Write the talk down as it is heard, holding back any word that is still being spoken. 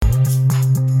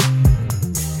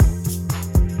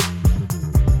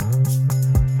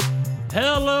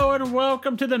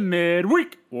welcome to the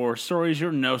Midweek War Stories.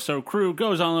 Your No-So crew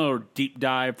goes on a little deep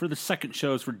dive for the second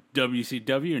shows for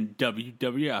WCW and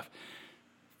WWF,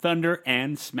 Thunder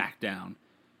and SmackDown.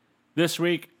 This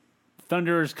week,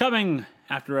 Thunder is coming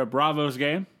after a Bravos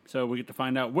game, so we get to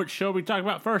find out which show we talk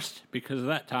about first because of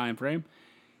that time frame.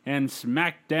 And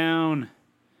SmackDown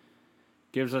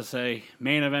gives us a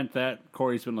main event that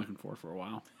Corey's been looking for a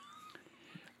while.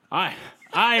 I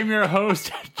am your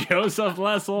host, Joseph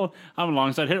Lessel. I'm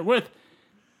alongside here with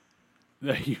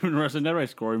the Human Wrestling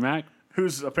Database, Corey Mack.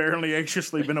 Who's apparently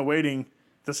anxiously been awaiting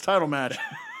this title match.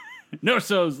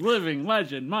 No-So's living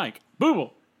legend, Mike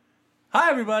Booble. Hi,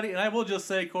 everybody. And I will just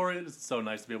say, Corey, it's so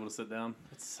nice to be able to sit down.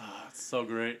 It's so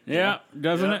great. Yeah,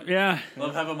 doesn't it? Yeah.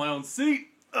 Love having my own seat.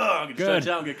 I can Good. stretch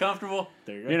out and get comfortable.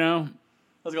 There you go. You know,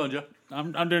 How's it going, Joe?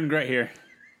 I'm doing great here.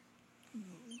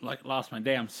 Like, lost my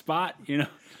damn spot, you know.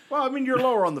 Well, I mean, you're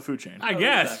lower on the food chain. I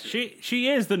guess. exactly. She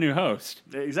is the new host.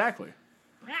 Exactly.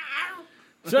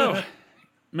 So,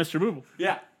 Mr. Booble,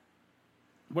 Yeah.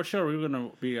 what show are we going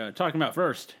to be talking about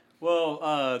first?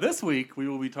 Well, this week we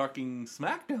will be talking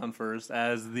SmackDown first,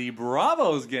 as the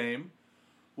Bravos game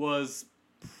was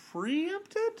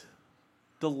preempted?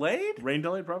 Delayed? Rain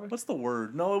delayed, probably? What's the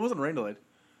word? No, it wasn't rain delayed.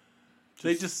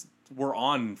 They just were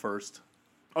on first.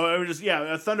 Oh, it was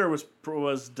just, Thunder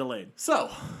was delayed. So,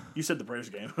 You said the Braves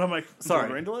game. I'm like,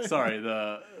 sorry, rain delay? sorry,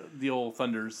 the old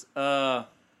Thunders.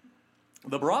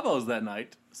 The Bravos that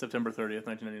night, September 30th,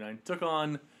 1999, took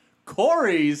on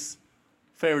Corey's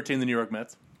favorite team, the New York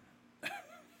Mets.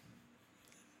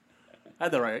 I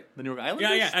had that right. The New York Islanders?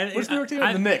 Yeah. Which New York team?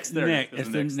 The Knicks. There Knicks. it is.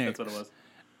 It's the Knicks. That's what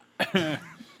it was.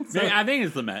 I think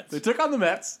it's the Mets. They took on the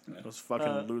Mets. Those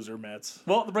fucking loser Mets.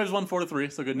 Well, the Braves won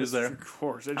 4-3, so good news there. Of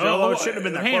course. It shouldn't have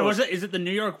been that close. Is it the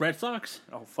New York Red Sox?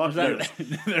 Oh, fuck There that.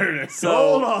 it is. So,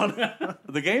 Hold on.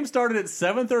 the game started at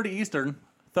 7:30 Eastern.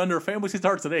 Thunder family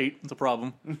starts at 8. It's a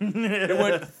problem. It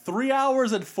went 3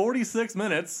 hours and 46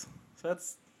 minutes. So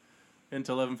that's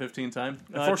into 11:15 time.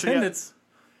 Unfortunately, Attendance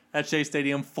at Shea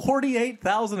Stadium,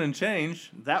 48,000 and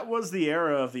change. That was the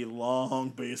era of the long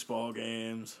baseball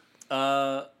games.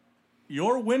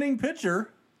 Your winning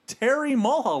pitcher, Terry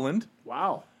Mulholland.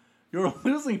 Wow. Your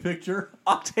losing pitcher,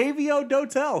 Octavio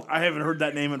Dotel. I haven't heard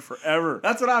that name in forever.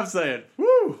 That's what I'm saying.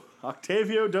 Woo!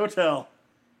 Octavio Dotel.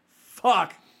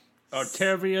 Fuck.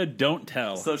 Octavia, don't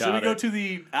tell. So should we go to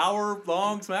the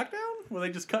hour-long SmackDown where they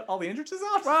just cut all the entrances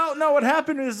out? Well, no, what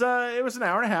happened is it was an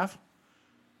hour and a half.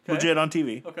 Okay. Legit on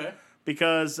TV. Okay.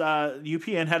 Because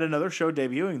UPN had another show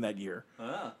debuting that year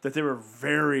Ah, that they were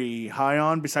very high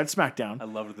on besides SmackDown I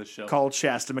loved this show. called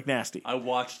Shasta McNasty. I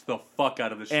watched the fuck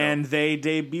out of this show. And they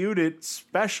debuted it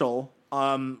special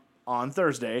on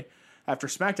Thursday after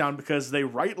SmackDown because they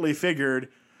rightly figured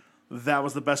that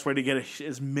was the best way to get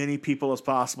as many people as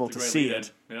possible to see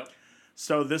it. Yep.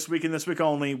 So this week and this week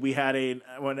only, we had an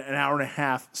hour and a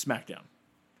half SmackDown.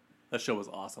 That show was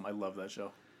awesome. I love that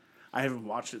show. I haven't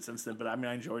watched it since then, but I mean,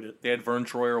 I enjoyed it. They had Vern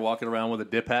Troyer walking around with a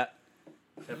dip hat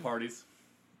at parties.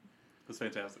 It was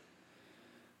fantastic.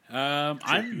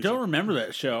 I don't remember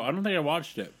that show. I don't think I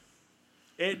watched it.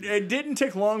 It didn't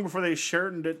take long before they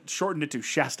shortened it to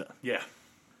Shasta. Yeah.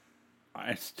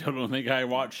 I still don't think I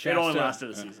watched It Shasta. only lasted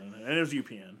a season, and it was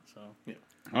UPN. So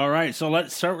All right, so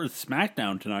let's start with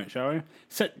SmackDown tonight, shall we?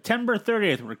 September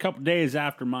 30th, we're a couple days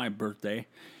after my birthday.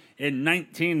 In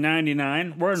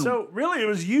 1999, So really, it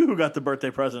was you who got the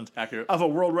birthday present Accurate. of a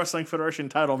World Wrestling Federation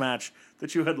title match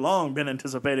that you had long been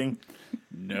anticipating.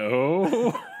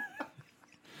 No.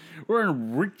 We're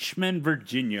in Richmond,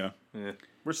 Virginia. Yeah.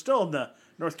 We're still in the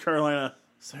North Carolina.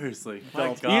 Seriously. My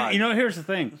You- God. You know, here's the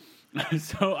thing.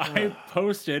 So I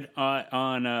posted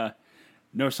on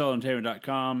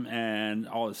NoSellEntertainment.com and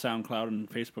all the SoundCloud and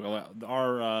Facebook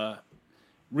our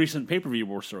recent pay-per-view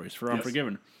war stories for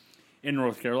Unforgiven in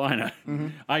North Carolina. Mm-hmm.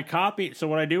 I copy. So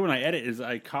what I do when I edit is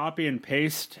I copy and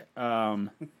paste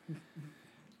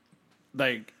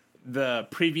like the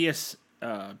previous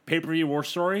pay-per-view war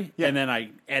story, and then I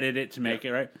edit it to make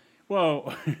it right.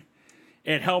 Well,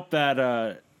 it helped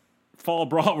that Fall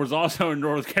Brawl was also in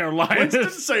North Carolina.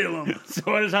 Winston-Salem.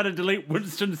 So I just had to delete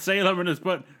Winston-Salem and just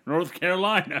put North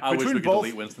Carolina. I wish we between could both-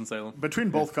 delete Winston-Salem. Between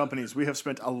both companies, we have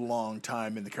spent a long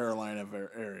time in the Carolina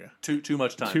area. Too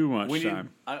much time. Too much we time.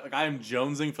 I am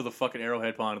jonesing for the fucking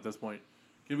Arrowhead Pond at this point.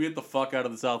 Can we get the fuck out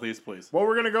of the Southeast, please? Well,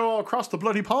 we're going to go across the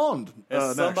bloody pond.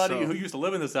 As somebody next, so. who used to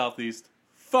live in the Southeast,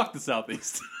 fuck the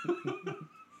Southeast.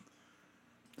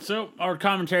 So our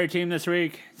commentary team this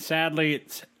week, sadly,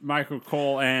 it's Michael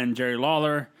Cole and Jerry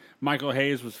Lawler. Michael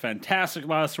Hayes was fantastic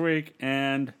last week,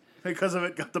 and Because of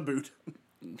it, got the boot.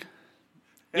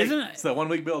 Hey, Isn't it's that 1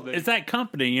 week build, baby. it's that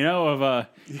company, you know, of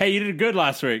hey, you did good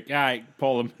last week. All right,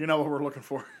 pull them. You know what we're looking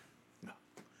for?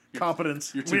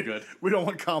 Competence. You're too good. We don't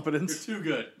want competence. Too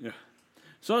good.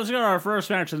 So let's go to our first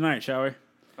match of the night, shall we?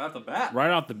 Right off the bat. Right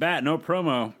off the bat, no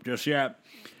promo just yet.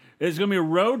 It's going to be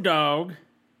Road Dogg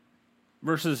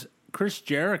versus Chris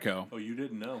Jericho. Oh, you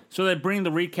didn't know. So they bring the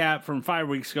recap from 5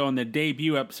 weeks ago in the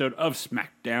debut episode of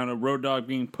SmackDown, of Road Dogg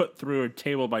being put through a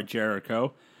table by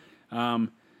Jericho.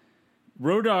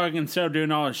 Road Dogg, instead of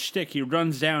doing all his shtick, he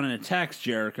runs down and attacks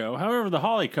Jericho. However, the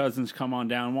Holly cousins come on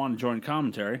down and want to join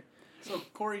commentary. So,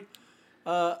 Corey,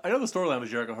 I know the storyline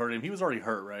was Jericho hurt him. He was already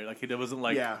hurt, right? Like, it wasn't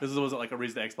like, this wasn't like a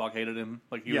reason that X-Pac hated him.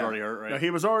 Like, he was already hurt, right? No, he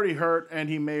was already hurt, and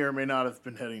he may or may not have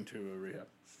been heading to a rehab.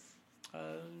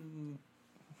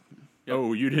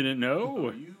 Oh, you didn't know?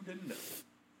 Oh, you didn't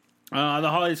know. The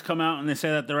Hollies come out and they say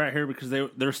that they're out here because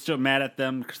they're still mad at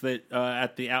them because they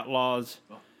at the Outlaws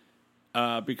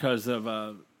because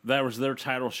of that was their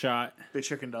title shot. They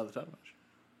chickened out the title match.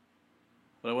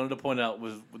 What I wanted to point out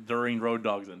was during Road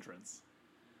Dogg's entrance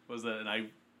was that, and I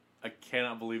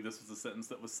cannot believe this was the sentence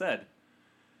that was said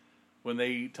when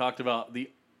they talked about the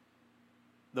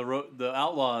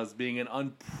Outlaws being an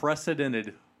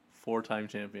unprecedented 4-time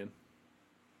champion.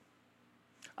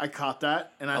 I caught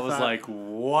that, and I was thought, like,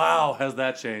 wow, has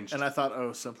that changed? and I thought,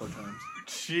 oh, simpler times.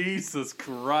 Jesus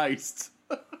Christ.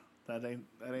 That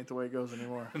ain't the way it goes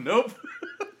anymore. Nope.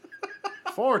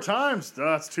 4 times?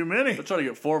 That's too many. I'm trying to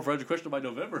get 4 for education by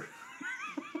November.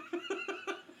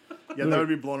 Yeah, that would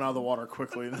be blown out of the water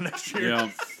quickly the next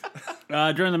year.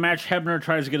 Yeah. During the match, Hebner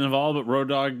tries to get involved, but Road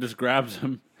Dogg just grabs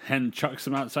him and chucks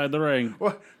him outside the ring.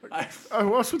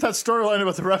 What's with that storyline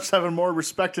about the refs having more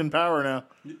respect and power now?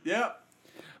 Yeah.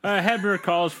 Hebner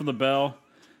calls for the bell.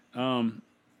 Mr.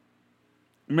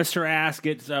 Ass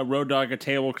gets Road Dogg a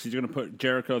table because he's going to put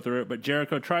Jericho through it, but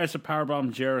Jericho tries to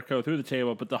powerbomb Jericho through the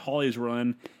table, but the Hollies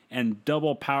run and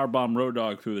double powerbomb Road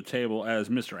Dogg through the table as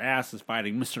Mr. Ass is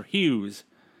fighting Mr. Hughes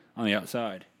on the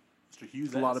outside. Mr.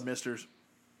 Hughes. A lot of misters.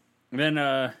 Then,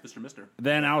 Mr.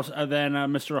 Then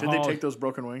Mr. Did Holly. they take those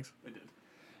broken wings? I did.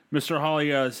 Mr.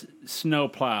 Holly snow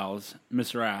plows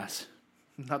Mr. Ass.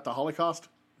 Not the Holocaust?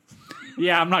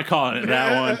 Yeah, I'm not calling it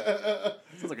that one.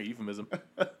 Sounds like a euphemism.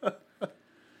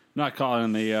 Not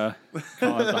calling the.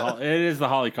 Calling it, it is the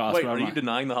Holocaust. Wait, but are I'm you not.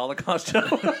 denying the Holocaust, Joe?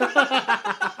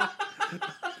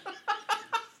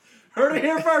 Heard it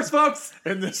here first, folks.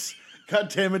 And this, God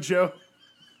damn it, Joe.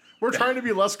 We're trying to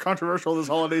be less controversial this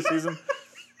holiday season.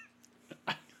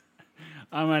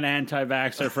 I'm an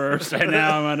anti-vaxxer first, and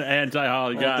now I'm an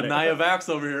anti-Holly. Got Deny it. a vax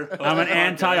over here. I'm an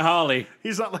anti-Holly.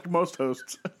 He's not like most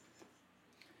hosts.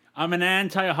 I'm an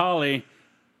anti-Holly.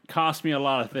 Cost me a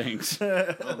lot of things.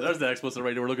 Oh, there's the explicit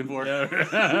rating we're looking for.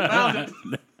 Found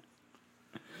it.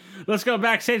 Let's go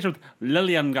backstage with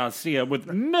Lillian Garcia with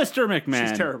Mr. McMahon.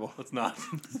 She's terrible. Let's not.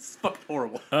 It's fucking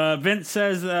horrible. Vince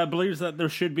says believes that there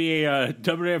should be a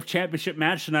WWF Championship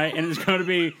match tonight, and it's going to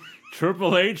be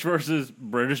Triple H versus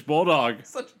British Bulldog.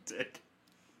 Such a dick.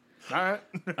 All right.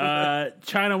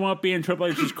 Chyna won't be in Triple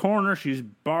H's corner. She's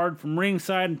barred from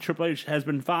ringside, and Triple H has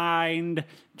been fined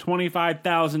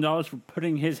 $25,000 for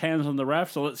putting his hands on the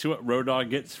ref. So let's see what Road Dogg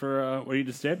gets for what he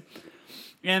just did.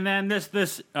 And then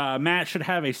this match should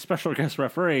have a special guest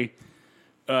referee,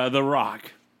 The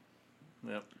Rock.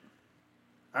 Yep.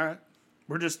 All right.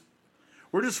 We're just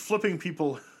flipping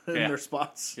people in Yeah. their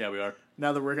spots. Yeah, we are.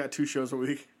 Now that we've got 2 shows a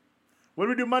week. What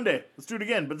do we do Monday? Let's do it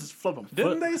again, but just flip them.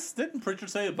 Didn't Pritchard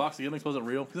say the box of gimmicks wasn't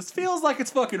real? This feels like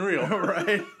it's fucking real.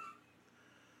 Right?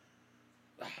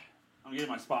 I'm getting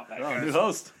my spot back. Oh, new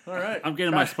host. All right. I'm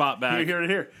getting my spot You back. hear it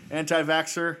here.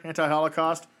 Anti-vaxxer,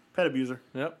 anti-Holocaust, pet abuser.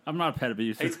 Yep. I'm not a pet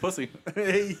abuser. Hates pussy.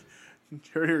 Hey,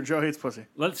 heard it here. Joe hates pussy.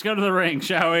 Let's go to the ring,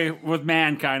 shall we, with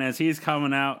Mankind as he's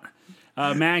coming out.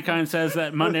 Mankind says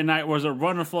that Monday night was a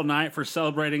wonderful night for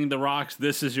celebrating The Rock's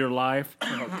This Is Your Life.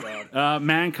 Oh, God.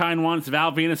 Mankind wants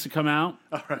Val Venus to come out.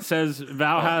 Says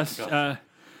Val has... Oh,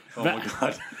 my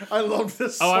God. I love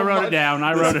this so I wrote much. it down.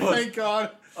 I wrote it. Thank God.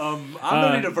 I'm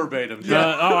going to need a verbatim.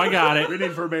 I got it. We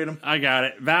need verbatim. I got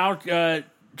it. Val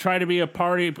tried to be a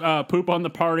party poop on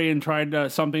the party and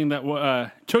tried something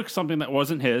that took something that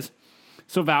wasn't his.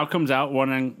 So Val comes out,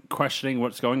 wondering, questioning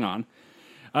what's going on.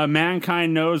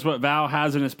 Mankind knows what Val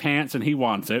has in his pants and he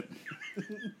wants it.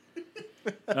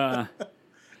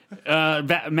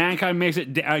 Mankind makes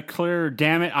it clear.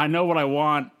 Damn it! I know what I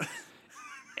want,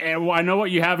 and I know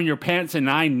what you have in your pants,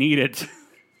 and I need it.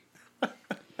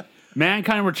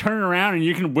 Mankind will turn around and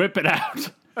you can whip it out.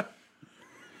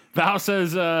 Val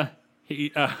says Val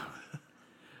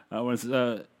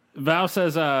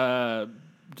says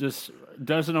just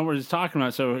doesn't know what he's talking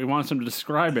about, so he wants him to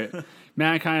describe it.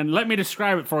 Mankind, let me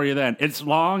describe it for you then. It's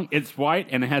long, it's white,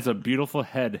 and it has a beautiful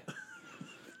head.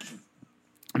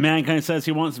 Mankind says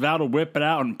he wants Val to whip it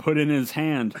out and put it in his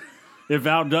hand. If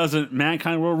Val doesn't,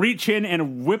 Mankind will reach in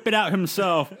and whip it out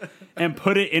himself and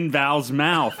put it in Val's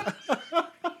mouth.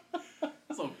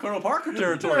 That's some Colonel Parker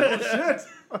territory. Oh, shit.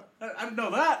 I didn't know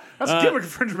that. That's gimmick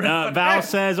infringement. Val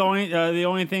says the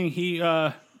only thing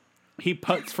he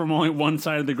puts from only one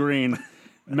side of the green.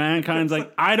 Mankind's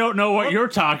like, I don't know what you're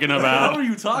talking about. What are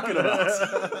you talking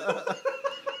about?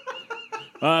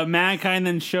 Mankind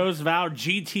then shows Val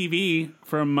GTV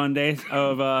from Monday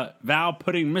of Val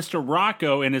putting Mr.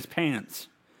 Rocco in his pants.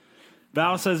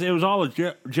 Val says it was all a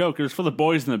joke. It was for the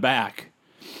boys in the back.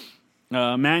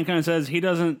 Mankind says he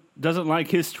doesn't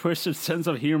like his twisted sense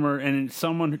of humor, and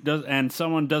someone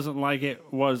doesn't like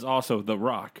it was also The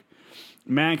Rock.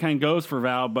 Mankind goes for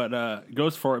it, but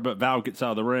Val gets out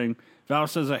of the ring. Val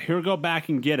says that he'll go back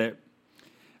and get it.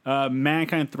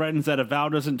 Mankind threatens that if Val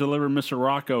doesn't deliver Mr.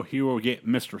 Rocco, he will get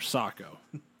Mr. Sacco.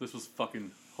 This was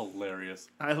fucking hilarious.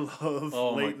 I love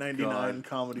late 99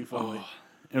 comedy Foley.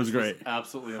 It was great.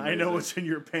 Absolutely amazing. I know what's in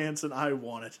your pants and I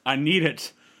want it. I need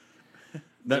it.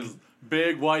 That This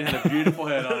big white had a beautiful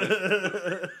head on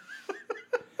it.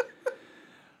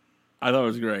 I thought it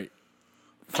was great.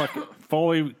 Fuck it.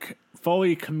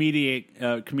 Foley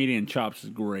comedian chops is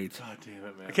great. God damn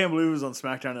it, man. I can't believe it was on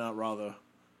SmackDown and not Raw, though.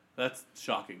 That's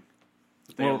shocking.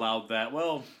 That they Well- allowed that.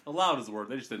 Well, allowed is the word.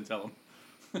 They just didn't tell him.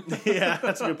 Yeah,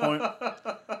 that's a good point.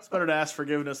 It's better to ask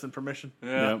forgiveness than permission.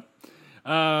 Yeah.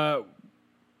 Yep.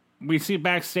 We see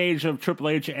backstage of Triple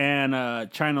H and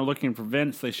Chyna looking for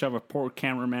Vince. They shove a poor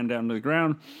cameraman down to the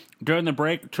ground. During the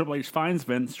break, Triple H finds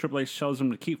Vince. Triple H tells him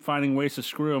to keep finding ways to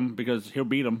screw him because he'll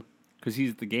beat him. Because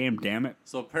he's the game, damn it.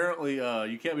 So apparently,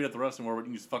 you can't beat at the wrestling war, but you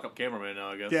can just fuck up cameraman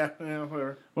now, I guess. Yeah,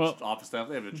 whatever. Well, Office staff,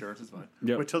 they have insurance. It's fine.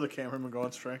 yep. Wait till the cameraman go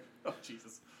on strike. Oh,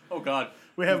 Jesus. Oh, God.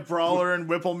 We have Brawler and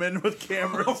Whippleman with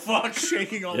cameras Oh, fuck.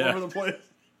 shaking all Yeah. over the place.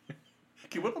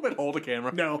 Can Whippleman hold a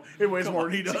camera? No, it weighs Come more on,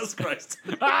 than he does. Jesus Christ.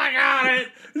 I got it.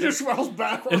 He just swirls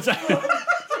backwards.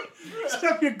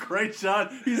 That'd be a great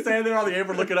shot. He's standing there on the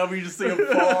apron looking up, and you just see him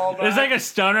fall back. It's like a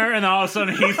stunner, and then all of a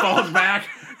sudden he falls back.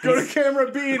 Go to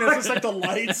camera B, and it's just like the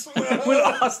lights. When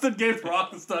Austin gave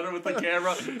Rock the stunner with the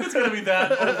camera, it's going to be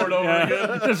that over and over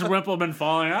again. Just Whippleman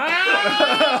falling.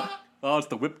 Ah! Oh, it's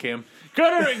the whip cam. Go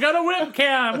to whip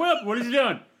cam. Whip. What is he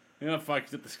doing? Oh, fuck,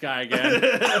 he's at the sky again. Is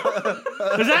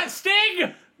that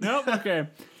Sting? Nope. Okay.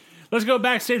 Let's go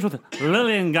backstage with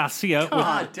Lillian Garcia.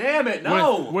 God damn it,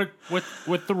 no!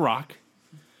 With The Rock.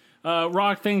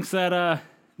 Rock thinks that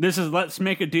this is Let's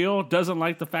Make a Deal. Doesn't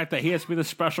like the fact that he has to be the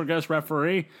special guest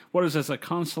referee. What is this, a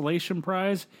consolation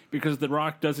prize? Because The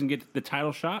Rock doesn't get the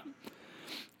title shot.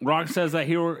 Rock says that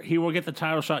he will get the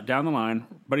title shot down the line,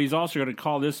 but he's also going to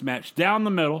call this match down the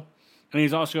middle, and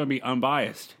he's also going to be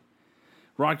unbiased.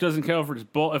 Rock doesn't care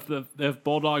if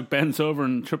Bulldog bends over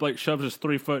and Triple H shoves his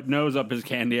 3-foot nose up his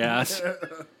candy ass,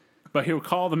 but he'll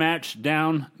call the match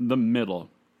down the middle.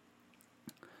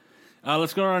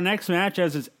 Let's go to our next match,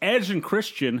 as it's Edge and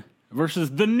Christian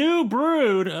versus the new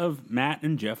brood of Matt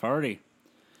and Jeff Hardy.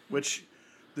 Which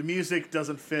the music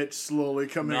doesn't fit slowly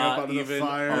coming Not up out of the even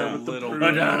fire. a With the little brood.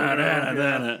 bit.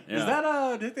 Is Is that,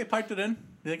 do you think they piped it in?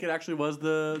 Do you think it actually was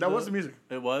That was the music.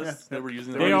 It was? Yeah. They were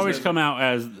using the They right always music? come out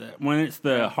as, when it's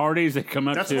the Hardys, they come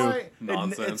up That's to... why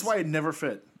Nonsense. it's why it never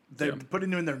fit. They put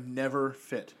it in there, never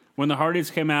fit. When the Hardys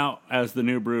came out as the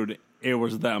new brood, it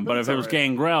was them. But if it was alright.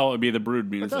 Gangrel, it'd be the brood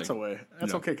music. But that's okay.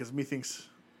 That's Yeah. okay because me thinks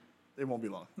it won't be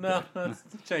long. No, it's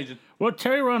changing. Well,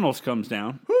 Terry Reynolds comes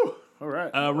down. Whew. All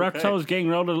right. Ref tells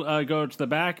Gangrel to go to the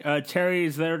back.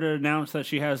 Terry's there to announce that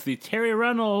she has the Terry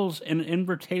Reynolds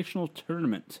Invitational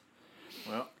Tournament.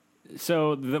 Well,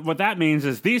 So what that means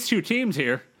is these two teams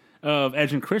here, of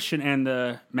Edge and Christian and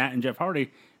Matt and Jeff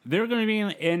Hardy, they're going to be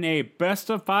in a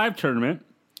best-of-5 tournament.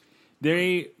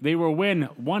 They will win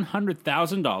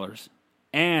 $100,000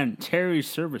 and Terry's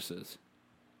services.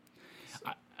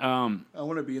 I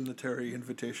want to be in the Terry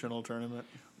Invitational Tournament.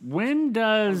 When in the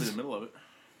does... middle of it.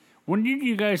 When did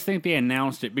you guys think they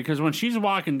announced it? Because when she's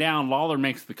walking down, Lawler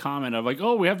makes the comment of like,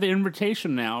 "Oh, we have the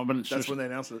invitation now," but it's That's just when they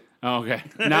announced it. oh, okay,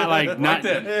 not like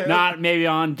then. not maybe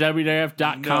on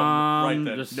WWF.com. No, right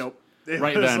then. Just, Nope. It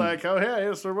Right was then. like, oh, yeah,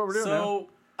 that's what we're doing now. So,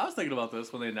 I was thinking about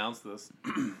this when they announced this.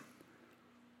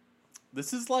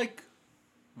 This is like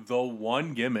the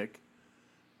one gimmick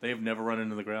they've never run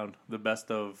into the ground. The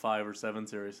best of 5 or 7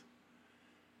 series.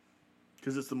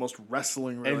 Because it's the most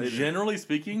wrestling And related. generally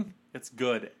speaking, it's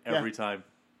good every Yeah. time.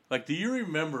 Like, do you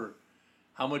remember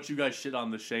how much you guys shit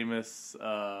on the Sheamus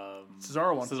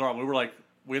Cesaro one. Cesaro.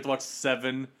 We We have to watch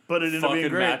 7 But it ended up being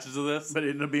fucking great. matches of this. But it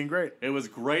ended up being great. It was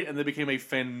great, and they became a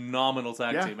phenomenal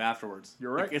tag Yeah. team afterwards.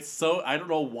 You're right. Like, it's so I don't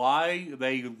know why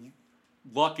they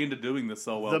luck into doing this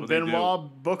so well. The but they do.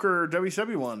 Benoit Booker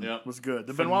WCW one Yep. was good.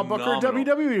 The Benoit Booker Phenomenal.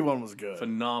 WWE one was good.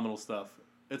 Phenomenal stuff.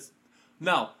 It's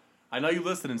now. I know you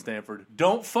listen in Stanford.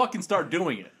 Don't fucking start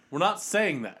doing it. We're not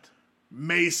saying that.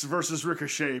 Mace versus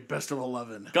Ricochet, best of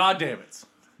 11. God damn it.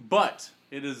 But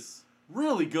it is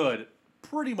really good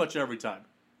pretty much every time.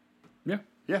 Yeah.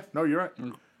 Yeah, no, you're right.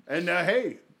 And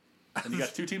hey, And you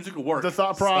got 2 teams who can work. the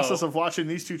thought process So, of watching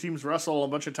these two teams wrestle a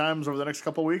bunch of times over the next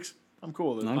couple weeks, I'm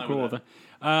cool with it. I'm fine cool with with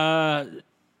it.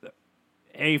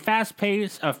 A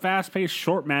fast-paced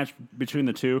short match between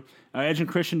the two. Edge and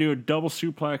Christian do a double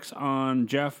suplex on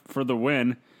Jeff for the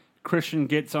win. Christian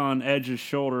gets on Edge's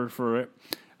shoulder for it.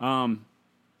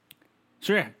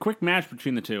 So yeah, quick match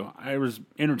between the two. I was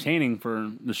entertaining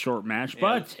for the short match,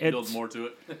 but it builds it's more to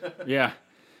it. yeah.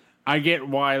 I get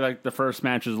why like the first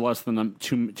match is less than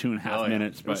two and a half Oh, yeah.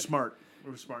 minutes, It was but smart. It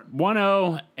was smart.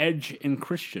 1-0 Edge and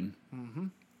Christian.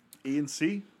 E and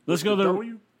C. Let's go with the the-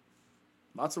 W.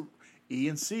 Lots of E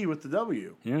and C with the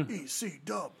W. Yeah. EC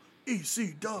dub.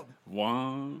 EC dub.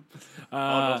 One.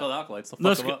 Don't tell the Acolytes.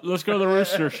 They'll fuck them up. Let's go to the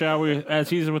Rooster, shall we? As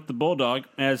he's with the Bulldog,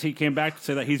 as he came back to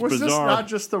say that he's Was bizarre. this not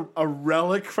just a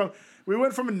relic from? We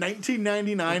went from a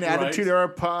 1999 Right. Attitude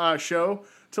Era show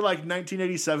to like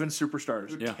 1987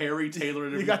 Superstars. Yeah. Terry Taylor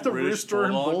and You got the British Rooster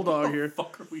and Bulldog What the here.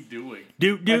 fuck are we doing?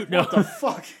 Dude, no. What the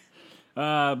fuck?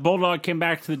 Bulldog came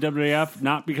back to the WWF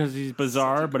not because he's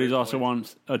bizarre, but he great also point.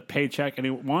 wants a paycheck and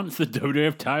he wants the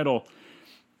WWF title.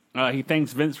 He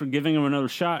thanks Vince for giving him another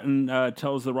shot and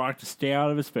tells The Rock to stay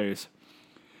out of his face.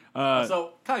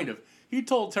 So, kind of. He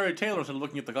told Terry Taylor instead of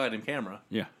looking at the goddamn camera.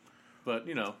 Yeah. But,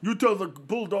 you know. You tell the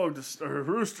Bulldog or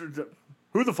Rooster,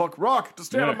 who the fuck, Rock, to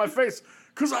stay out of Yeah. my face,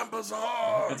 because I'm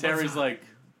bizarre. And Terry's like,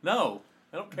 no,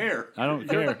 I don't care. I don't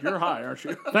care. You're high, aren't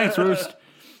you? Thanks, Roost.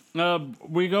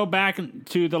 We go back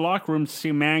to the locker room to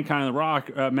see Mankind and The Rock.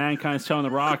 Mankind's telling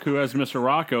The Rock who has Mr.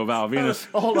 Rocco, Val Venus.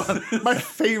 Hold on. My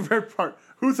favorite part.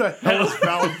 Who the hell is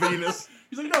Val Venus?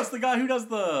 He's like, no, it's the guy who does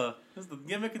the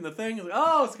gimmick and the thing. He's like,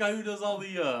 oh, it's the guy who does all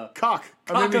the Cock.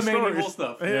 Amazing cockamamie stories.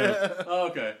 stuff. Yeah. Oh,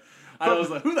 okay. I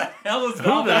was like, who the hell is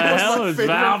Val? Who the Venus? hell My is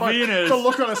favorite Val part. Venus? The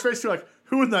look on his face, you're like,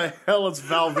 who in the hell is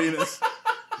Val Venus?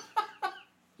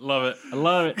 Love it. I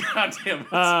love it. God damn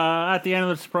it. At the end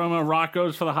of this promo, Rock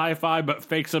goes for the high five, but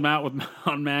fakes him out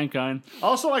on Mankind.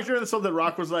 Also, like during the stuff that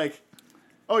Rock was like,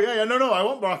 oh, yeah, no, I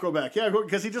want Rocco back. Yeah,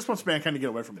 because he just wants Mankind to get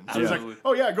away from him. So he's like, Absolutely.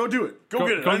 oh, yeah, go do it. Go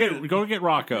get it. I need it. Go get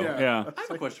Rocco. Yeah. Yeah. I have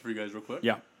a question for you guys real quick.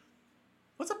 Yeah.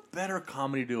 What's a better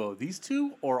comedy duo, these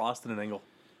two or Austin and Angle?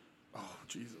 Oh,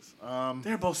 Jesus.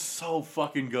 They're both so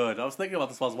fucking good. I was thinking about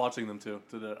this while I was watching them too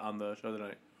on the show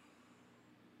tonight.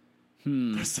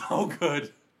 They're so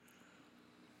good.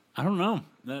 I don't know.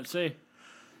 Let's see.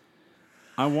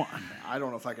 I I don't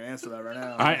know if I can answer that right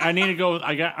now. I need to go.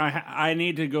 I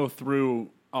need to go through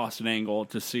Austin Angle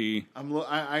to see.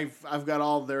 I've got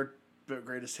all their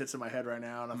greatest hits in my head right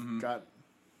now, and I've got.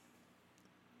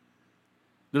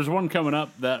 There's one coming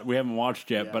up that we haven't watched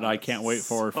yet, Yeah, but I can't wait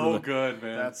for. Oh, the, good,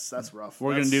 man. That's rough.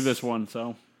 we're gonna do this one.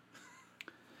 So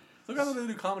Look how they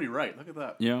do comedy right. Look at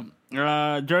that.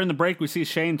 yeah. During the break, we see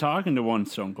Shane talking to one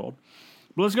Stone Cold.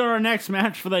 But let's go to our next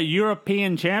match for the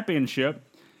European Championship.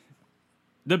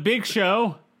 The Big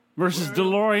Show versus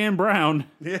DeLorean Brown.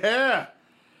 Yeah.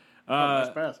 Nice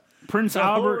pass. Prince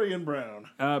Albert. Dorian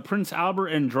Brown. Prince Albert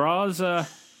and Draws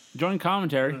join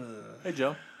commentary. Hey,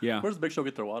 Joe. Yeah. Where's the Big Show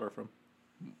get their water from?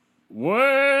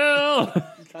 Well,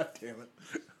 God damn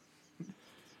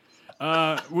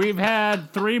it. we've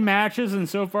had 3 matches, and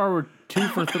so far we're 2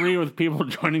 for 3 with people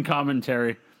joining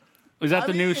commentary. Is that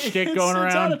the new shtick going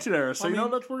It's around? Attitude Era, so you know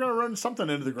that we're gonna run something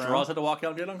into the ground. Draws had to walk out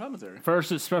and get on commentary.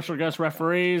 First, it's special guest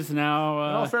referees. Now,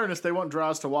 In all fairness, they want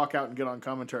Draws to walk out and get on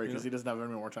commentary because he doesn't have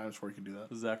any more times before he can do that.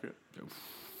 This is accurate.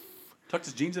 Tucked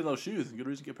his jeans in those shoes. Good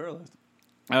reason to get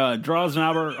paralyzed. Draws and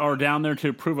Albert are down there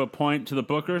to prove a point to the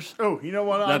bookers Oh, you know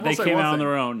what? I that will they say came one out on thing.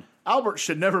 their own. Albert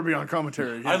should never be on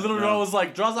commentary again. I literally was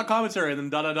like, Draws on commentary,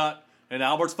 and then ... And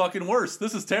Albert's fucking worse.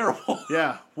 This is terrible.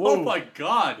 Yeah. Whoa. Oh my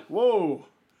god. Whoa.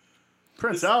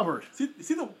 Prince Albert. See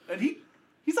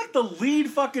he's like the lead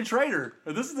fucking traitor.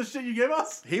 And this is the shit you give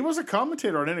us? He was a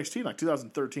commentator on NXT in like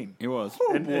 2013. He was.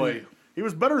 Oh And- boy. and he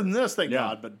was better than this, thank Yeah.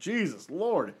 God. But Jesus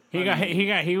Lord. He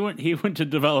went to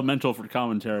developmental for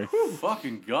commentary.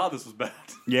 Fucking god, this was bad.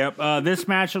 Yep. This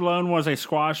match alone was a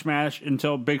squash match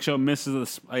until Big Show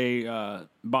misses a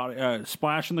body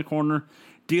splash in the corner.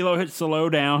 D'Lo hits the low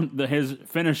down, his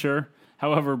finisher.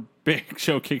 However, Big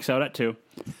Show kicks out at 2.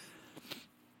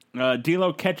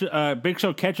 D'Lo catches Big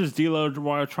Show catches D'Lo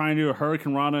while trying to do a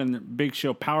Hurricane Rana, and Big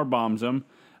Show power bombs him.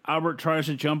 Albert tries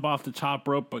to jump off the top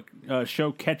rope, but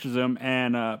Show catches him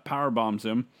and power bombs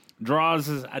him. Draws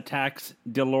his attacks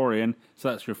DeLorean, so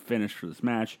that's your finish for this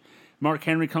match. Mark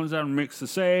Henry comes out and makes the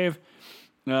save.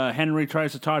 Henry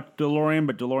tries to talk to DeLorean,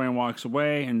 but DeLorean walks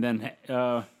away. And then,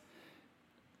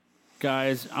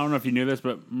 guys, I don't know if you knew this,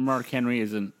 but Mark Henry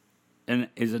is an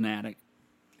addict.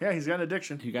 Yeah, he's got an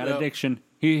addiction. He got addiction.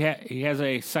 He has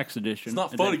a sex addiction. It's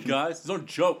not funny, addiction. guys. These aren't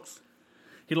jokes.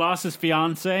 He lost his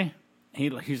fiance.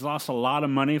 He's lost a lot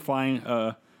of money flying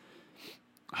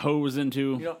hose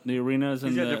into the arenas.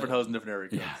 He's got different hose in different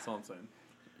areas. Yeah. That's all I'm saying.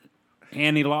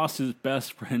 And he lost his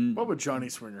best friend. What would Johnny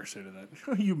Swinger say to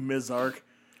that? You Mizark.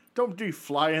 Don't do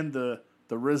fly in the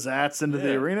Rizats into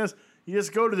the arenas. You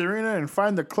just go to the arena and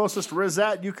find the closest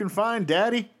Rizat you can find,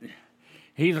 Daddy.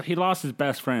 He lost his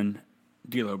best friend,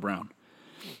 D'Lo Brown.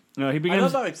 He I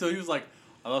begins. know that, so he was like,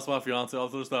 I lost my fiance, all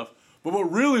this other stuff. But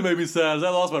what really made me sad is I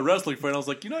lost my wrestling friend. I was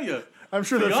like, I'm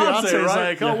sure the fiance is right?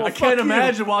 like, oh, well, I can't fuck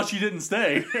imagine why she didn't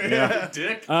stay.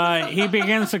 Dick. He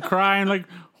begins to cry and like,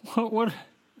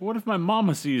 what if my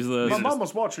mama sees this? My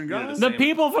mama's watching, guys. The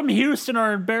people from Houston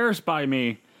are embarrassed by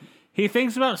me. He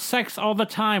thinks about sex all the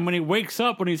time when he wakes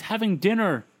up, when he's having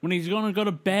dinner, when he's going to go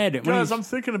to bed. Guys, I'm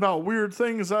thinking about weird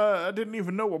things I didn't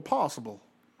even know were possible.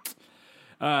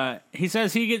 He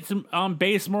says he gets on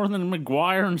base more than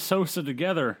McGuire and Sosa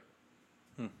together.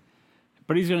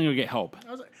 But he's going to go get help.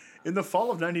 I was like, in the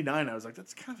fall of '99, I was like,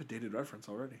 that's kind of a dated reference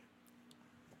already.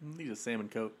 He's a salmon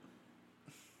coat.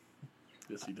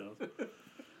 Yes, he does.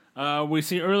 We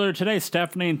see earlier today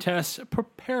Stephanie and Tess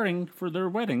preparing for their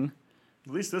wedding.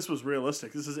 At least this was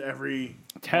realistic. This is every...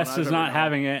 Tess is not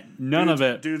having it. None of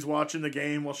it. Dude's watching the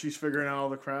game while she's figuring out all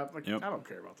the crap. Like, Yep. I don't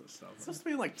care about this stuff. It's supposed to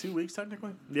be in like 2 weeks,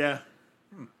 technically. Yeah.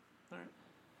 All right.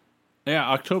 Yeah,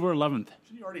 October 11th.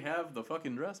 Did you already have the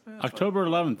fucking dress match? October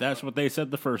 11th. That's what they said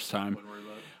the first time. Wouldn't worry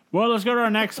about it. Well, let's go to our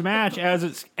next match as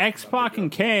it's X-Pac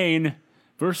and Kane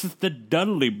versus the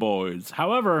Dudley Boys.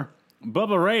 However,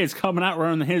 Bubba Ray is coming out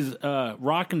wearing his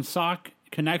Rock and Sock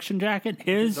Connection jacket.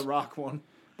 The Rock one.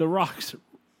 The Rock's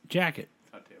jacket.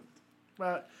 God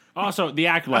damn it. Also, the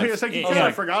Acolytes. I was like, you kind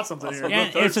of forgot something here.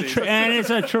 And it's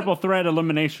a triple threat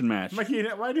elimination match. Like,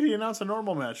 why did he announce a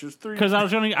normal match? There's three. Because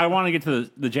I want to get to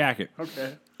the jacket.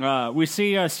 Okay. We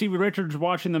see Stevie Richards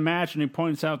watching the match, and he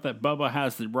points out that Bubba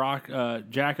has the Rock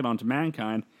jacket onto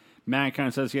Mankind.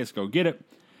 Mankind says he has to go get it.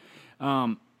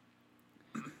 I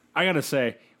gotta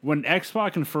say, when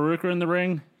X-Pac and Farouk are in the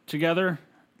ring together,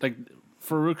 like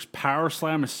Farouk's power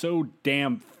slam is so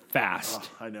damn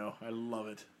fast. Oh, I know. I love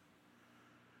it.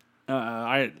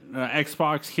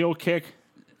 X-Pac's heel kick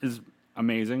is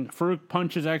amazing. Farouk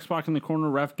punches X-Pac in the corner.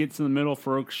 Ref gets in the middle.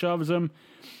 Farouk shoves him,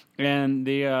 and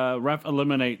the ref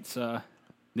eliminates the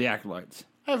Acolytes.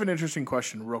 I have an interesting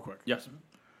question, real quick. Yes.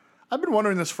 I've been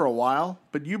wondering this for a while,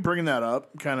 but you bringing that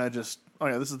up kind of just, oh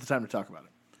yeah, this is the time to talk about it.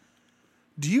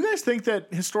 Do you guys think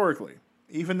that historically,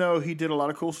 even though he did a lot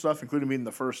of cool stuff, including being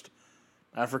the first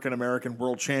African-American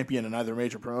world champion in either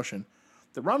major promotion,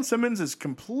 that Ron Simmons is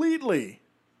completely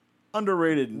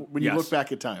underrated when you look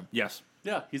back at time? Yes.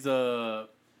 Yeah, he's a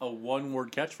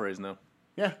one-word catchphrase now,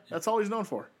 Yeah, that's all he's known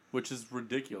for. which is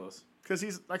ridiculous. Because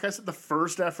he's, like I said, the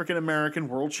first African-American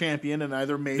world champion in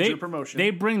either major promotion.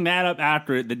 They bring that up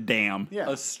after it, the damn. Yeah.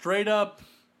 A straight-up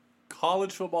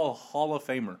college football Hall of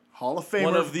Famer. Hall of Famer.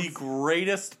 One of the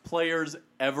greatest players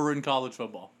ever in college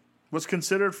football. Was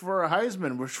considered for a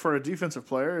Heisman, which for a defensive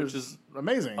player is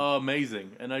amazing.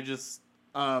 Amazing. And I just...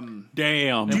 Damn.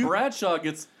 And Bradshaw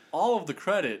gets all of the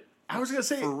credit I was going to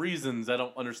say, for reasons I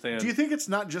don't understand. do you think it's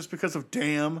not just because of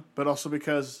Damn, but also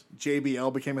because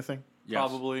JBL became a thing? Yes.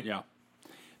 Probably. Yeah.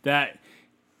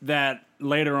 That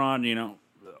later on,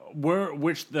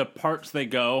 which the parts they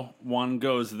go, one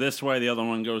goes this way, the other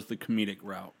one goes the comedic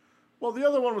route. Well, the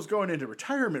other one was going into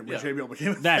retirement when Yeah. JBL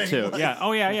became a That thing. too. Like, Yeah.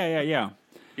 Oh yeah. Yeah,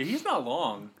 he's not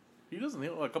long. He doesn't,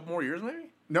 a couple more years maybe?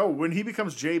 No, when he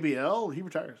becomes JBL, he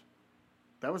retires.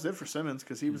 That was it for Simmons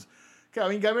because he was. I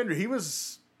mean, he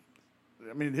was.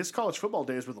 I mean, his college football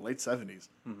days were the late 70s.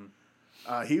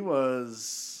 Mm-hmm. He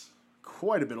was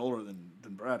quite a bit older than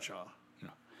Bradshaw.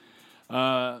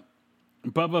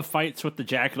 Bubba fights with the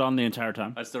jacket on the entire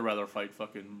time. I'd still rather fight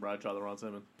fucking Bradshaw than Ron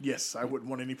Simmons. Yes, I wouldn't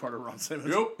want any part of Ron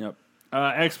Simmons. Yep.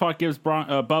 X-Pac gives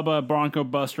Bubba Bronco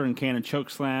Buster and Kane a choke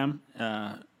slam.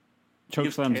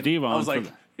 Choke slams Devon. I was like,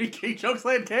 he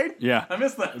chokeslammed Kane? Yeah. I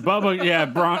missed that. Bubba,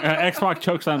 X-Pac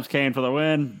chokeslams Kane for the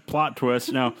win. Plot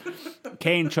twist. No,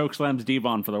 Kane chokeslams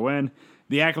Devon for the win.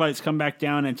 The Acolytes come back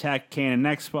down and attack Kane and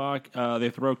X-Pac. They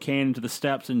throw Kane into the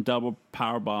steps and double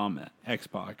powerbomb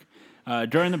X-Pac.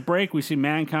 During the break, we see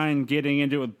Mankind getting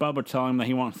into it with Bubba, telling him that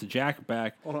he wants the jacket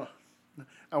back. Hold on.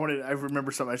 I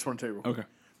remember something I just want to tell you real quick. Okay.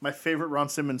 My favorite Ron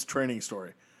Simmons training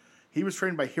story. He was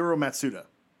trained by Hiro Matsuda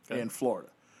in Florida.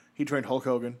 He trained Hulk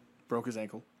Hogan, broke his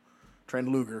ankle, trained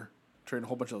Luger, trained a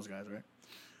whole bunch of those guys, right?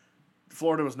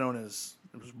 Florida was known as,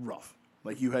 it was rough.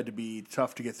 Like, you had to be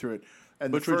tough to get through it.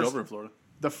 And Butcheridge over in Florida.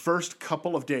 The first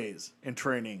couple of days in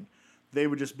training, they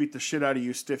would just beat the shit out of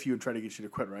you, stiff you, and try to get you to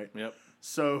quit, right? Yep.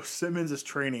 So Simmons is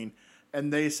training,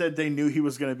 and they said they knew he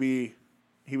was going to be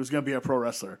a pro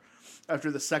wrestler.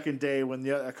 After the second day, when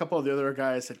a couple of the other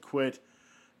guys had quit,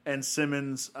 and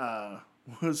Simmons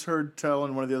was heard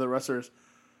telling one of the other wrestlers,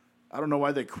 "I don't know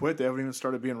why they quit. They haven't even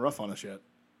started being rough on us yet."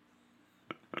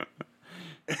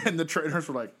 And the trainers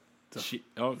were like,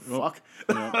 "Fuck."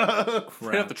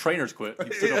 Right after the trainers quit,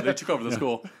 they took over the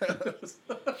school.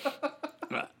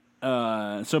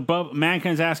 So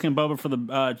Mankind's asking Bubba for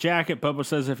the jacket. Bubba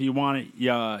says if you want it,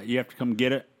 you have to come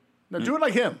get it. Now do it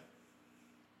like him.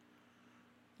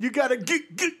 You gotta get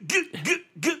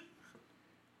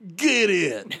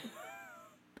it.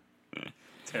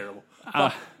 Terrible.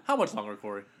 How much longer,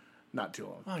 Corey? Not too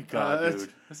long. My God, dude.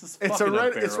 This is It's fucking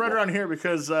right unbearable. around here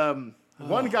because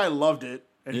one guy loved it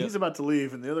and he's about to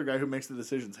leave, and the other guy who makes the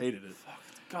decisions hated it.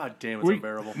 God damn, it's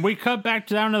unbearable. We cut back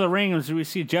down to the ring as we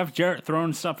see Jeff Jarrett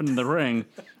throwing stuff into the ring.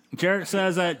 Jarrett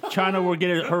says that Chyna will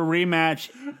get her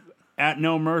rematch at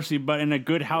No Mercy, but in a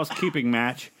good housekeeping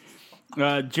match.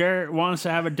 Jarrett wants to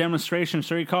have a demonstration,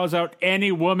 so he calls out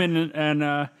any woman,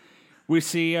 and we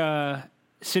see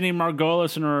Cindy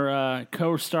Margolis and her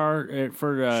co-star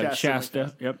for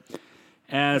Shasta. Yep.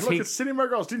 As Look at Cindy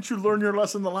Margolis. Didn't you learn your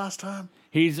lesson the last time?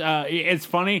 he's it's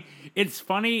funny. It's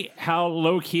funny how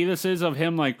low key this is of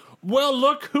him. Like, well,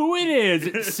 look who it is.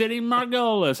 It's Cindy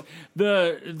Margolis,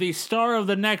 the star of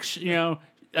the next.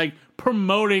 Like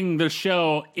promoting the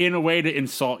show in a way to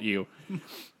insult you.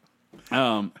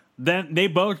 Then they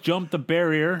both jump the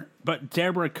barrier, but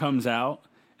Deborah comes out,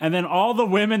 and then all the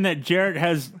women that Jarrett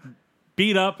has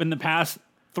beat up in the past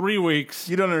 3 weeks.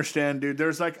 You don't understand, dude.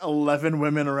 There's like 11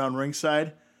 women around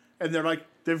ringside, and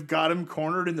they've got him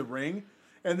cornered in the ring,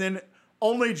 and then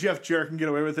only Jeff Jarrett can get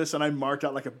away with this, and I marked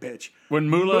out like a bitch. When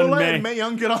Moolah and Mae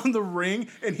Young get on the ring,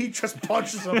 and he just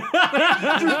punches them.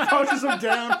 Just punches them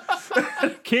down.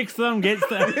 Kicks them, gets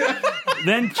them.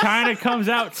 Then Chyna comes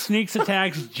out, sneaks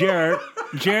attacks Jarrett.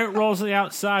 Jarrett rolls to the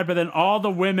outside, but then all the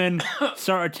women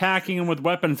start attacking him with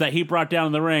weapons that he brought down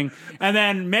in the ring. And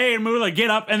then Mae and Moolah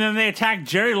get up, and then they attack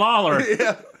Jerry Lawler.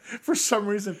 Yeah, for some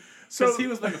reason. Because he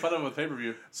was making fun of him with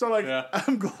pay-per-view. So,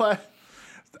 I'm glad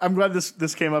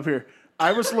this came up here.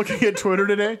 I was looking at Twitter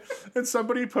today, and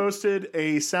somebody posted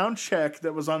a sound check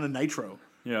that was on a Nitro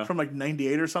from like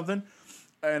 98 or something.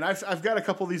 And I've got a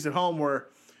couple of these at home where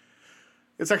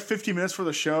it's like 50 minutes for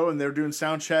the show, and they're doing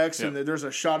sound checks, and there's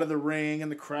a shot of the ring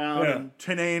and the crowd, and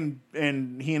Tenay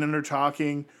and Heenan are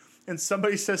talking, and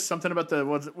somebody says something about the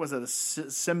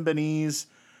Symbionese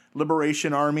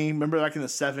Liberation Army. Remember back in the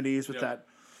 70s with that?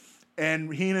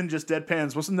 And Heenan just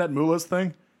deadpans, wasn't that Moolah's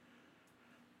thing?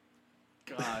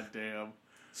 God damn.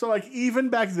 So, like, even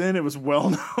back then, it was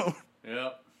well known.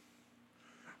 Yep.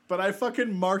 But I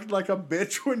fucking marked like a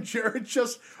bitch when Jarrett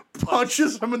just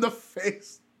punches him in the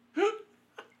face.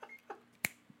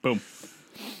 Boom.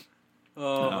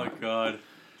 Oh, my God.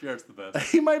 Jarrett's the best.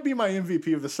 He might be my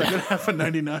MVP of the second half of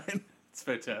 99. It's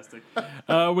fantastic.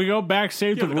 We go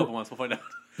backstage. Give it a couple months. We'll find out.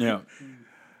 Yeah.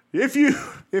 If you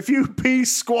pee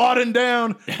squatting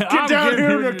down, get down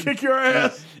here and kick your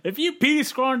ass. If you pee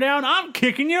squatting down, I'm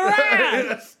kicking your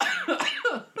ass.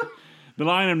 The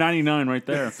line of 99 right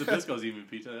there. Zabisco's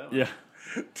MVP to that one. Yeah.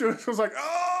 It was like,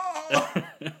 oh.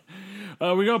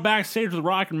 We go backstage with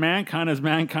Rock and Mankind as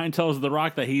Mankind tells The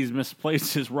Rock that he's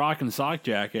misplaced his Rock and sock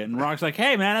jacket. And Rock's like,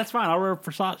 hey, man, that's fine. I'll wear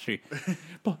Versace.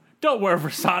 Don't wear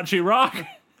Versace, Rock.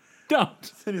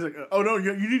 Don't. And he's like, oh, no,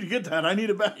 you need to get that. I need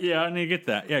it back. Yeah, I need to get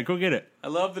that. Yeah, go get it. I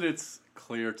love that it's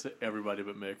clear to everybody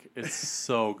but Mick. It's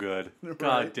so good.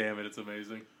 God damn it, it's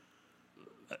amazing.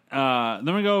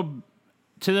 Then we go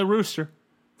to the Rooster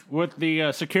with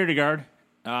the security guard.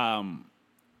 John,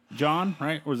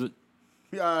 right? Or was it?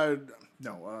 No.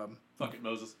 Fuck it,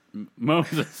 Moses.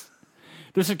 Moses.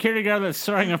 The security guard that's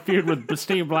starting a feud with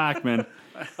Steve Blackman.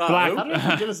 How did he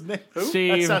get his name?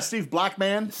 Steve. That's Steve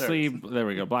Blackman. Steve, there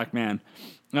we go, Blackman.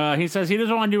 He says he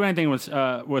doesn't want to do anything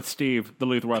with Steve, the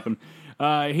Lethal Weapon.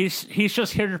 He's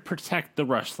just here to protect the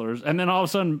wrestlers. And then all of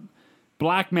a sudden,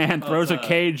 Blackman throws a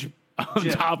cage on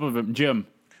top of him. Jim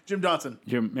Dotson.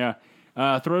 Jim,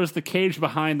 yeah. Throws the cage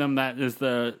behind them that is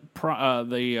the prop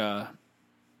back.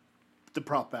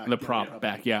 The prop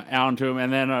back. Out onto him,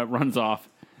 and then runs off.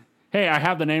 Hey, I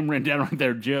have the name written down right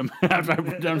there, Jim. After I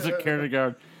put down security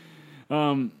guard.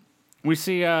 We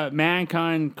see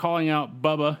Mankind calling out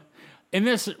Bubba.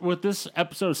 With this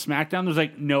episode of SmackDown, there's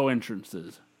like no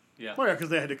entrances. Yeah. Oh yeah, because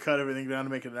they had to cut everything down to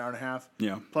make it an hour and a half.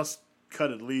 Yeah. Plus,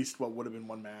 cut at least what would have been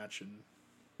one match. And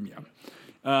Yeah.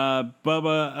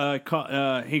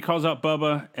 Bubba, he calls out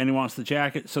Bubba and he wants the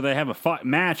jacket. So they have a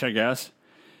match, I guess.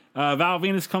 Val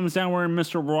Venus comes down wearing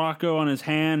Mr. Rocco on his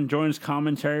hand, joins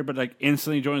commentary, but like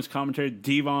instantly joins commentary.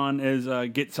 Devon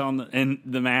gets in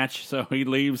the match, so he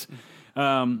leaves.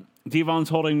 Devon's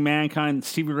holding Mankind.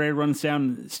 Stevie Ray runs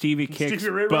down. Stevie kicks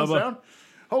Stevie Ray Bubba. runs down?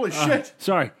 Holy shit.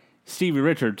 Sorry, Stevie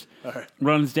Richards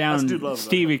runs down. That's Dude Love,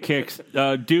 Stevie kicks.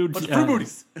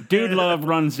 Dude Love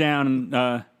runs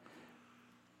down.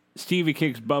 Stevie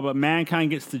kicks Bubba.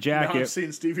 Mankind gets the Now jacket. I've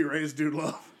seen Stevie Ray's Dude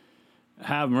Love.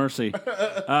 Have mercy.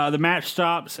 The match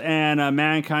stops, and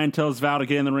Mankind tells Val to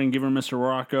get in the ring, give her Mr.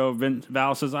 Rocco.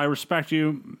 Val says, I respect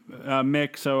you,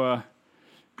 Mick, so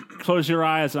close your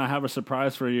eyes, and I have a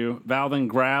surprise for you. Val then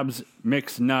grabs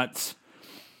Mick's nuts.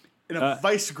 In a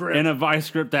vice grip. In a vice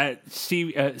grip that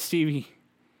Stevie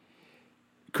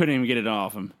couldn't even get it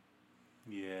off him.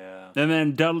 Yeah. And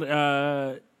then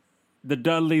the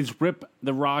Dudleys rip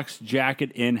the Rock's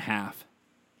jacket in half.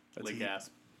 That's Lick heat. ass.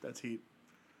 That's heat.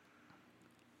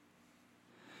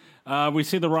 We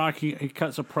see the Rock. He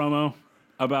cuts a promo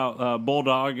about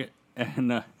Bulldog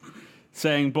and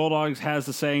saying Bulldogs has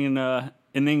the saying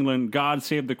in England, "God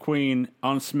save the Queen."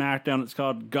 On SmackDown, it's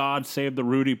called "God save the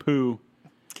Rudy Poo."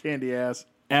 Candy ass.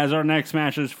 As our next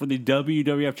match is for the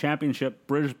WWF Championship,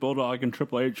 British Bulldog and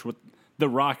Triple H with the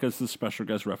Rock as the special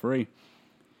guest referee.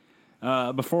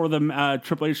 Before the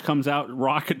Triple H comes out,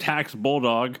 Rock attacks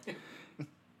Bulldog.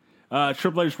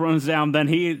 Triple H runs down, then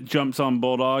he jumps on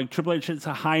Bulldog. Triple H hits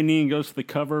a high knee and goes to the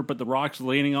cover, but the Rock's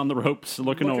leaning on the ropes,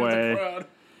 looking Look at the away. crowd.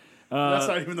 That's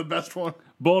not even the best one.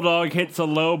 Bulldog hits a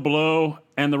low blow,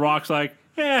 and the Rock's like,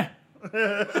 eh.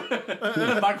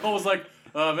 Michael was like,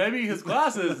 maybe his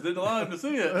glasses didn't allow him to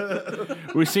see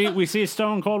it. We see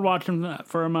Stone Cold watching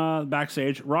from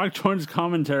backstage. Rock joins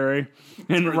commentary,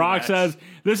 and the Rock match. says,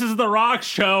 "This is the Rock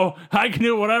show. I can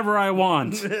do whatever I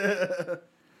want."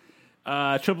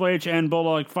 Triple H and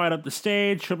Bulldog fight up the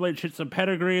stage. Triple H hits a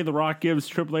pedigree. The Rock gives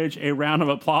Triple H a round of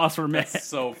applause for me.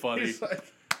 So funny. He's like,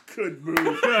 good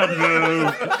move. Good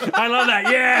move. I love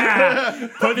that. Yeah.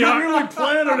 Put the really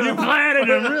planted You him. planted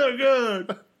him real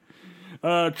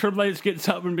good. Triple H gets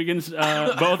up and begins.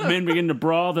 Both men begin to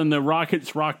brawl. Then the Rock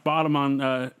hits rock bottom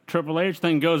on Triple H.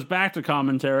 Then goes back to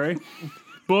commentary.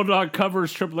 Bulldog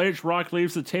covers Triple H. Rock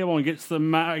leaves the table and gets the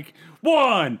mic.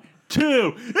 1,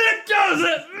 2. It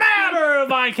doesn't matter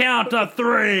if I count to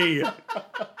 3.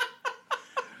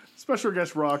 Special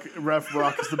guest ref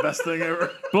Rock is the best thing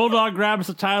ever. Bulldog grabs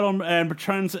the title and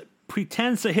pretends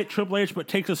to hit Triple H, but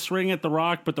takes a swing at the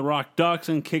Rock. But the Rock ducks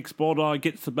and kicks Bulldog,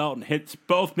 gets the belt, and hits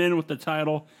both men with the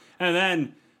title. And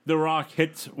then the Rock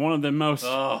hits one of the most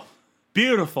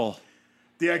beautiful,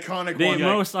 The iconic the one.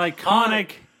 most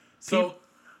iconic. So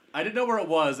I didn't know where it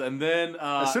was, and then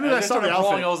As soon as I saw the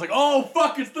brawling, outfit. I was like, "Oh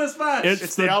fuck, it's this match!"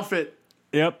 It's the outfit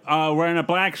Yep, wearing a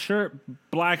black shirt,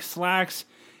 black slacks.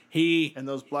 He and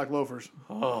those black loafers.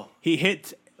 he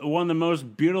hits one of the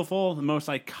most beautiful, the most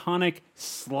iconic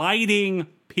sliding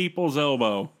people's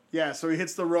elbow. Yeah, so he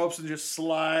hits the ropes and just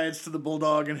slides to the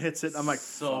Bulldog and hits it. I'm like,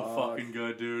 so fucking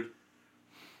good, dude.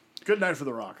 good night for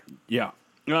The Rock. Yeah.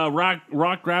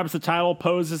 Rock grabs the title,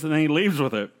 poses, and then he leaves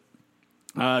with it.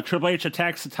 Triple H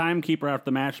attacks the timekeeper after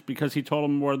the match because he told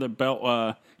him where the belt,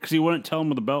 because he wouldn't tell him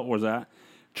where the belt was at.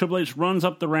 Triple H runs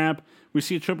up the ramp. We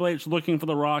see Triple H looking for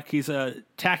the Rock. He's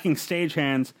attacking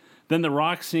stagehands. Then the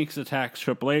Rock sneaks attacks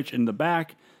Triple H in the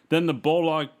back. Then the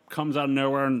Bulldog comes out of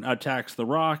nowhere and attacks the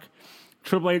Rock.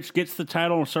 Triple H gets the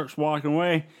title and starts walking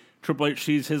away. Triple H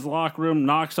sees his locker room,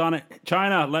 knocks on it.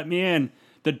 China, let me in.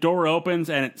 The door opens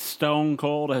and it's Stone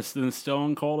Cold. As then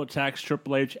Stone Cold attacks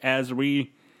Triple H as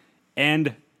we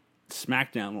end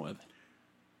SmackDown with.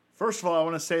 First of all, I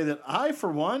want to say that I,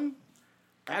 for one,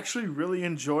 actually really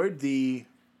enjoyed the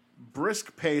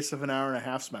brisk pace of an hour and a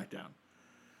half SmackDown.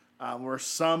 Where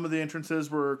some of the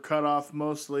entrances were cut off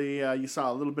mostly. You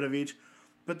saw a little bit of each.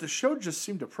 But the show just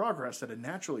seemed to progress at a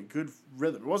naturally good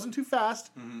rhythm. It wasn't too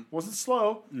fast. Wasn't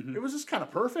slow. It was just kind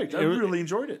of perfect. I really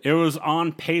enjoyed it. It was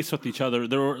on pace with each other.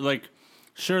 There were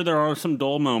sure there are some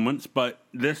dull moments, but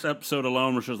this episode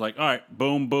alone was just like, all right,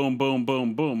 boom, boom, boom,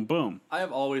 boom, boom, boom. I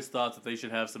have always thought that they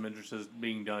should have some entrances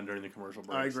being done during the commercial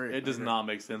breaks. I agree. It does not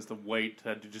make sense to wait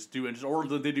to just do entrances, or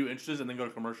they do entrances and then go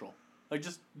to commercial. Like,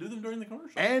 just do them during the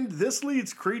commercial. And this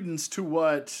leads credence to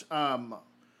what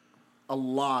a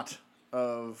lot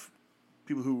of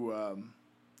people who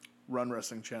run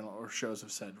wrestling channel or shows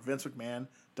have said. Vince McMahon,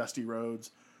 Dusty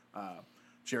Rhodes,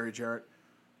 Jerry Jarrett,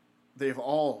 they've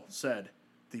all said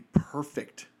the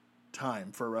perfect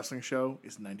time for a wrestling show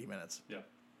is 90 minutes. Yeah.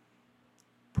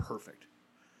 Perfect.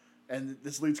 And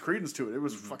this leads credence to it. It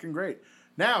was fucking great.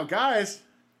 Now, guys,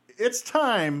 it's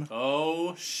time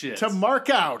Oh, shit. to mark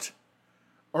out,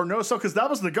 or no, so because that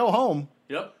was the go home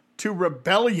Yep. to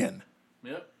Rebellion.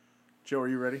 Yep. Joe, are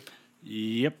you ready?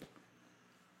 Yep.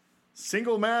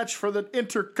 Single match for the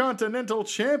Intercontinental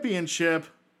Championship.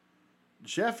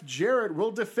 Jeff Jarrett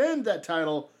will defend that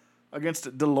title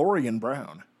against DeLorean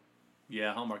Brown.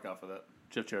 Yeah, I'll mark out for that.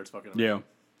 Jeff Jarrett's fucking Yeah.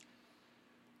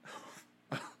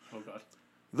 Oh, God.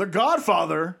 The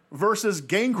Godfather versus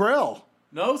Gangrel.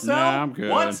 No, Sal? Nah, I'm good.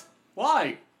 What?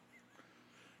 Why?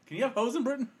 Can you have hose in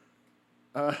Britain?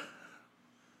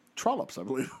 Trollops, I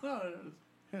believe. No.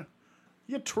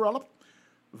 You trollop.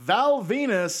 Val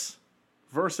Venus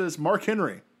versus Mark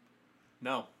Henry.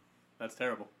 No. That's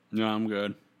terrible. No, I'm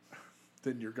good.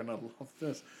 Then you're going to love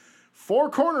this. Four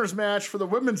corners match for the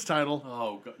women's title.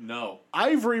 Oh, God. No.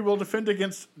 Ivory will defend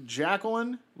against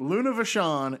Jacqueline, Luna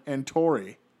Vachon, and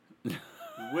Tori.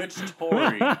 Which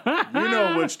Tory? You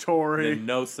know which Tori. Then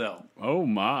no sell. Oh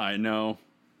my, no.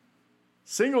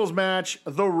 Singles match,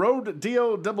 The Road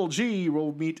DOGG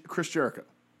will meet Chris Jericho.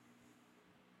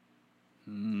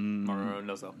 Or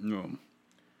no sell. No.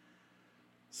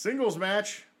 Singles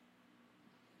match,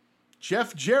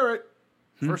 Jeff Jarrett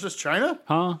versus China.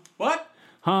 Huh? What?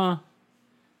 Huh?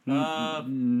 No.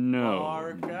 No.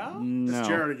 Mark out? No. It's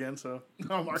Jarrett again, so.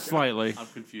 Oh, Mark. Slightly. I'm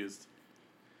confused.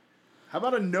 How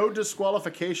about a no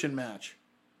disqualification match?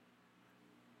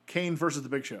 Kane versus the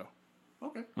Big Show.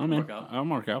 Okay. I'm in. Mark out. I'll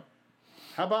mark out.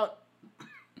 How about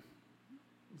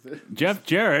Jeff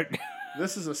Jarrett.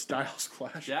 this is a Styles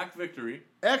clash. Jack Victory.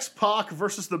 X-Pac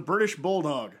versus the British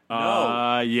Bulldog.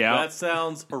 Yeah. That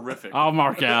sounds horrific. I'll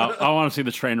mark out. I want to see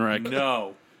the train wreck.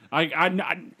 No.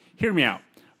 I hear me out.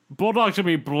 Bulldog's gonna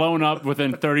be blown up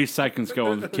within 30 seconds.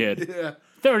 Going with the kid. Yeah.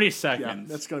 30 Yeah, seconds.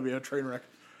 that's going to be a train wreck.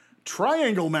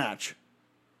 Triangle match.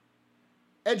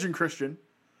 Edge and Christian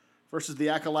versus the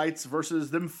Acolytes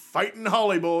versus them fighting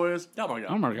Holly Boys. Oh, my I'll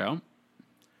God. mark out.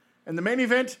 And the main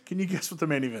event, can you guess what the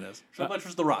main event is? Triple H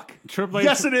versus The Rock. Triple H.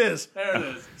 Yes, it is. There it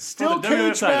is. Steel For the WWF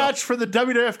cage title. match for the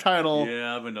WWF title.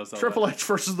 Yeah, I'm going to no sell Triple that. H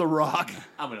versus The Rock.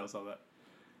 I'm going to no sell that.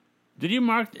 Did you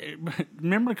mark?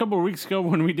 Remember a couple of weeks ago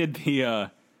when we did the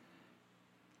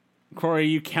Corey?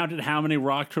 You counted how many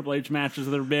Rock Triple H matches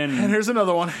there have been. And here's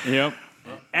another one. Yep.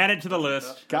 Add it to the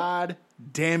list. God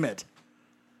damn it.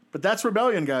 But that's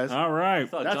Rebellion, guys. All right. I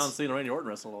thought That's- John Cena and Randy Orton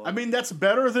wrestled a lot. I mean, that's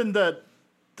better than the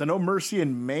No Mercy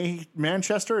in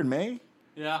Manchester in May.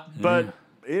 yeah. But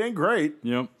it ain't great.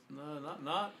 Yep. No,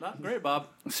 not great, Bob.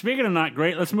 Speaking of not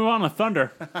great, let's move on to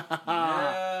Thunder.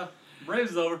 Yeah.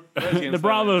 Braves is over. Braves game's The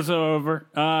Bravos are over.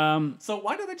 So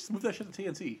why did they just move that shit to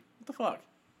TNT? What the fuck?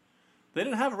 They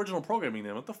didn't have original programming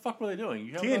then. What the fuck were they doing?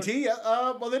 You have TNT?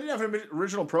 Well, they didn't have an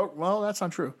original pro. Well, that's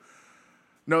not true.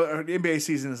 No, the NBA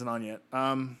season isn't on yet.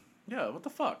 Yeah, what the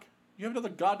fuck? You have another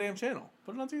goddamn channel.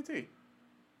 Put it on TNT.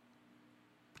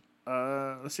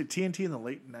 Let's see, TNT in the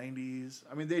late 90s.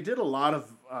 I mean, they did a lot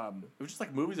of. It was just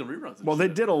like movies and reruns. And Well, they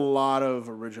shit. did a lot of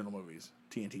original movies.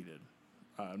 TNT did.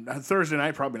 Thursday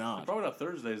night, probably not. Probably not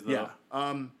Thursdays though.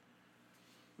 Yeah.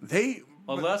 They.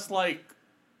 Unless like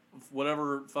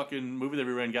whatever fucking movie they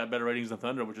reran got better ratings than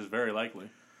Thunder, which is very likely.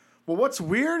 Well, what's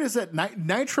weird is that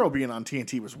Nitro being on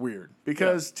TNT was weird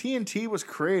because TNT was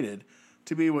created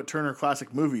to be what Turner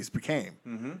Classic Movies became.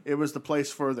 Mm-hmm. It was the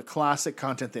place for the classic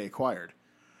content they acquired.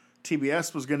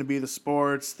 TBS was going to be the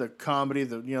sports, the comedy,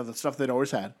 the stuff they'd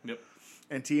always had. Yep.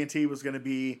 And TNT was going to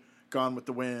be Gone with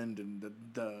the Wind and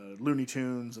the Looney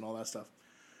Tunes and all that stuff.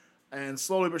 And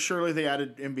slowly but surely they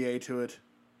added NBA to it,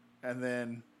 and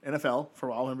then NFL for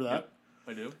a while. Remember that? Yep.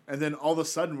 I do. And then all of a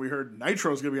sudden we heard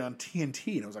Nitro's going to be on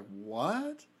TNT, and I was like,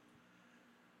 what?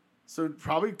 So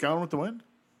probably Gone with the Wind?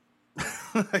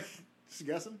 Just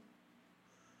guessing?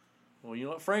 Well, you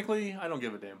know what? Frankly, I don't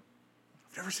give a damn.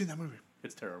 I've never seen that movie.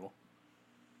 It's terrible.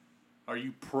 Are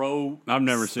you pro? I've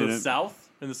never seen the it. South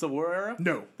in the Civil War era?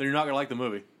 No. Then you're not gonna like the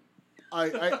movie.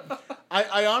 I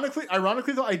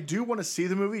ironically though, I do want to see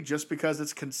the movie just because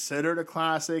it's considered a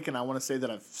classic, and I want to say that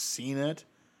I've seen it,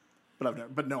 but I've never.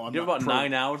 But no, I'm You have not about pro-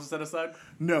 9 hours to set aside,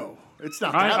 No, it's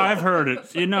not. That I've long. heard it.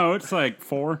 It's like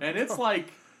 4. and it's like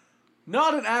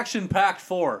not an action-packed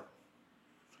 4.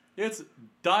 It's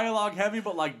dialogue heavy,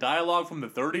 but like dialogue from the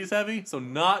 30s heavy, so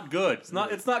not good. It's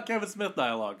not Kevin Smith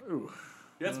dialogue. Ooh.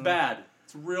 It's bad.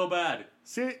 It's real bad.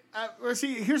 See,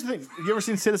 here's the thing. You ever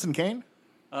seen Citizen Kane?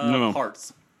 No.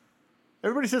 Parts.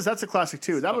 Everybody says that's a classic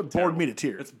too. That would bore Terrible. me to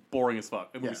tears. It's boring as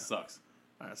fuck. That movie Yeah. sucks.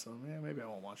 All right, so yeah, maybe I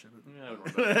won't watch it. Yeah, I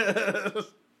wouldn't worry about it.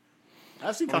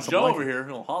 I've seen Well, Joe Casablanca. over here, a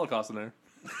little Holocaust in there.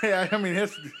 Yeah, I mean,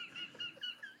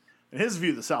 in his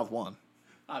view, the South won.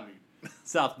 I mean,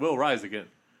 South will rise again.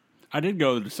 I did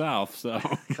go to the South, so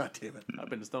God damn it. I've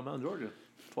been to Stone Mountain, Georgia,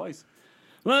 twice.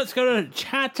 let's go to Look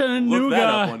Chattanooga. that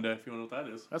up one day if you want to know what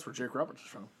that is. That's where Jake Roberts is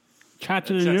from. Checks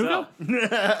Chattanooga.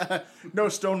 out. No,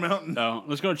 Stone Mountain. No,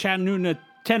 let's go to Chattanooga,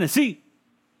 Tennessee,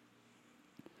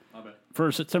 My bad.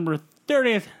 for September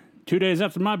 30th, 2 days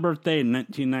after my birthday in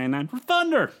 1999 for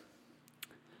Thunder.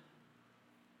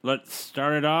 Let's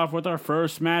start it off with our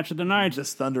first match of the night.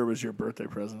 This Thunder was your birthday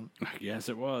present. Yes,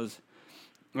 it was.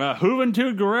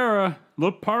 Juventud Guerrera, La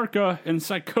Parca, and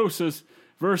Psychosis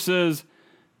versus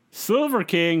Silver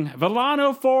King,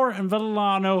 Villano 4 and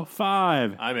Villano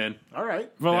 5. I'm in. All right.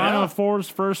 Villano Yeah. 4's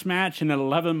first match in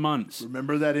 11 months.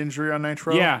 Remember that injury on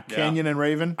Nitro? Yeah. Canyon and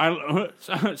Raven?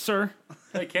 Sir,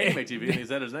 Hey, Kane made TV and he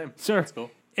said his name. sir, That's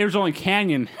cool. it was only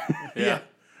Canyon. Yeah.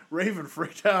 Raven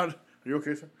freaked out. Are you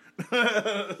okay, sir?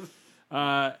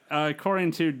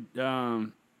 According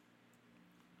to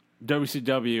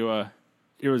WCW,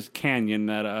 it was Canyon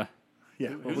that Yeah.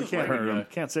 Well, Who's we this can't Raven hurt him. guy?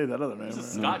 Can't say that other name. He's a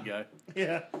Scott guy.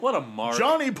 Yeah. What a mark.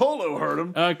 Johnny Polo hurt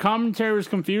him. commentary was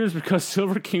confused because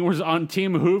Silver King was on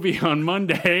Team Hoovy on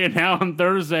Monday, and now on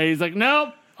Thursday he's like,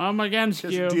 nope, I'm against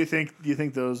you. Do you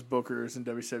think those bookers in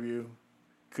WCW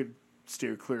could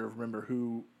steer clear of remember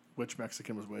which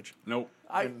Mexican was which? Nope.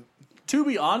 To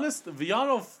be honest,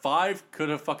 Villano 5 could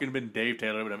have fucking been Dave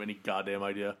Taylor. I wouldn't have any goddamn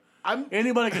idea.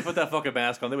 Anybody could put that fucking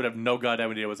mask on. They would have no goddamn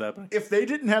idea what's happening. If they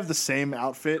didn't have the same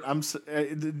outfit,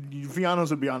 the Villanos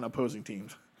would be on opposing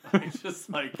teams. It's just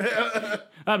like,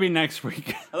 That'll be next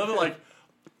week. I love it like,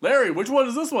 Larry, which one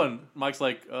is this one? Mike's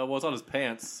like, well, it's on his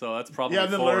pants, so that's probably Yeah,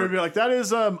 then 4. Larry would be like, "That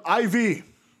is IV."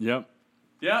 Yep.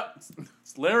 Yep,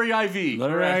 it's Larry IV.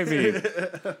 Larry Ivy.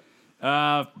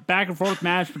 Back and forth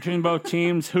match between both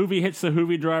teams. Hoovy hits the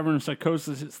Hoovy driver and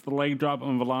Psychosis hits the leg drop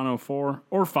on Villano 4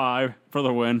 or 5 for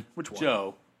the win. Which one?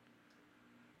 Joe,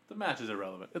 the match is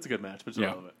irrelevant. It's a good match, but it's Yeah.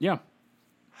 irrelevant. Yeah.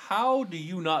 How do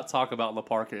you not talk about La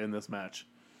Parca in this match?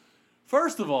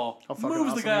 First of all, How fucking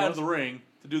moves the awesome guy he out was. of the ring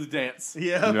to do the dance.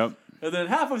 Yeah. Yep. And then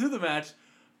halfway through the match,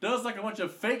 does like a bunch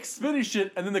of fake spinny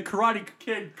shit and then the Karate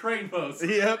Kid crane pose.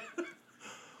 Yep.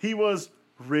 He was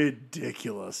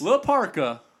ridiculous. La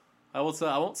Parca, I will say,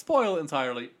 I won't spoil it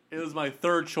entirely. It was my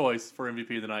third choice for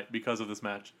MVP of the night because of this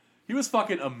match. He was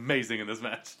fucking amazing in this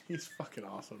match. He's fucking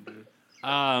awesome, dude.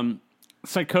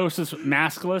 Psychosis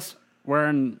maskless,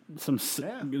 wearing some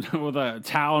Yeah. with a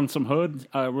towel and some hood,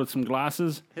 with some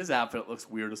glasses. His outfit looks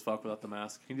weird as fuck without the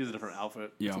mask. He needs a different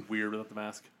outfit. Yeah. It's weird without the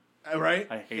mask. Right?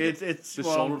 I hate it. It's The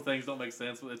well, shoulder things don't make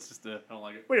sense. It's just, I don't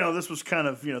like it. well, this was kind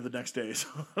of the next day. So.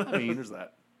 I mean, there's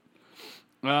that.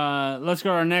 Let's go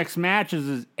to our next match. This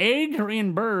is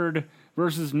Adrian Bird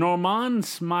versus Norman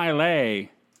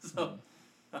Smiley. So,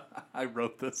 I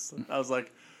wrote this. I was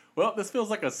like, well, this feels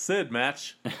like a Sid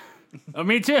match.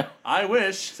 Me too. I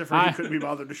wish. Except for he couldn't be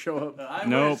bothered to show up. I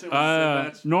Nope. wish it was a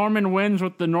Sid match. Norman wins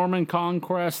with the Norman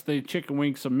Conquest, the chicken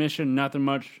wing submission. Nothing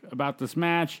much about this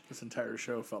match. This entire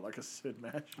show felt like a Sid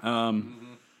match.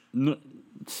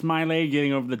 Smiley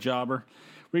getting over the jobber.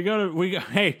 We go.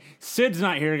 Hey, Sid's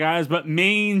not here, guys, but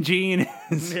Mean Gene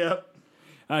is. Yep.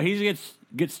 He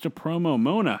gets to promo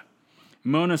Mona.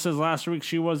 Mona says last week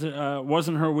she wasn't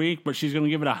her week, but she's going to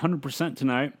give it 100%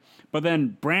 tonight. But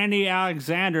then Brandy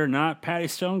Alexander, not Patty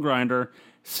Stonegrinder,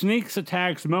 sneaks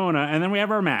attacks Mona, and then we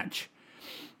have our match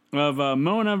of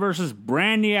Mona versus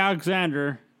Brandy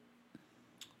Alexander.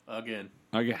 Again.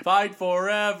 Mm-hmm. Fight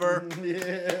forever.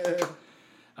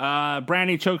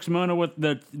 Brandy chokes Mona with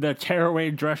the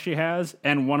tearaway dress she has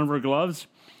and one of her gloves.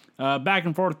 Back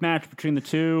and forth match between the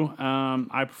two.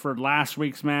 I preferred last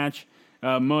week's match.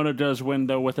 Mona does win,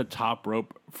 though, with a top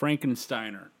rope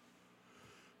Frankensteiner.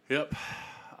 Yep.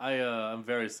 I'm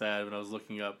very sad when I was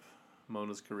looking up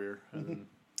Mona's career, and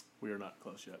we are not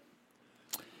close yet,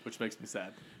 which makes me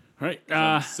sad. Right.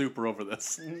 I'm super over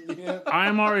this.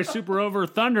 I'm already super over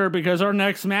Thunder because our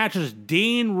next match is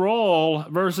Dean Roll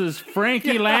versus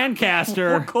Frankie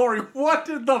Lancaster. Corey, what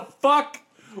in the fuck?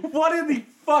 What in the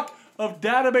fuck of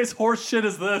database horse shit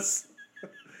is this?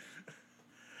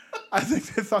 I think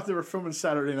they thought they were filming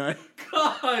Saturday night.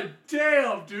 God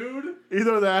damn, dude.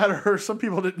 Either that or some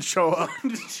people didn't show up.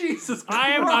 Jesus Christ. I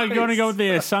am going to go with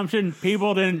the assumption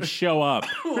people didn't show up.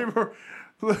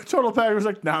 The total package was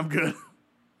like, nah, I'm good.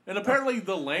 And apparently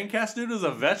the Lancaster dude is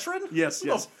a veteran? Yes, What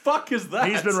yes. the fuck is that?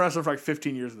 He's been wrestling for like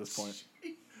 15 years at this point.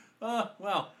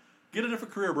 Well, get a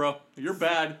different career, bro. You're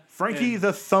bad. Frankie And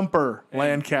the Thumper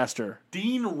Lancaster.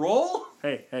 Dean Roll?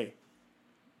 Hey.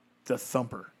 The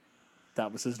Thumper.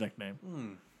 That was his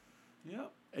nickname.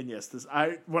 Yep. And yes,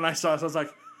 when I saw this, I was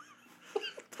like, What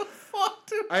the fuck,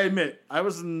 dude? I admit, I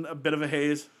was in a bit of a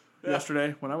haze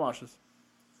yesterday when I watched this.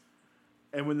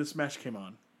 And when this match came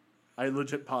on, I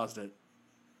legit paused it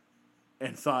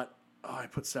and thought, oh, I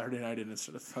put Saturday Night in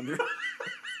instead of Thunder.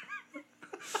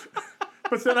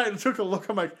 But then I took a look,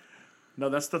 I'm like, no,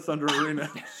 that's the Thunder Arena.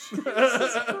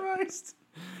 Jesus Christ.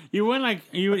 You went like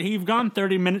you've gone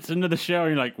 30 minutes into the show.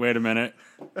 And you're like, wait a minute,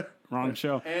 wrong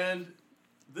show. And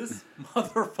this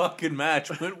motherfucking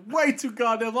match went way too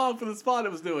goddamn long for the spot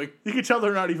it was doing. You can tell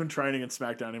they're not even trying against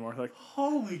SmackDown anymore. Like,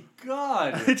 Holy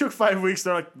God. they took 5 weeks.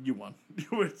 They're like, you won.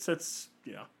 It's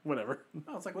whatever.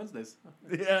 Oh, it's like Wednesdays.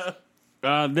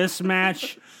 Yeah. This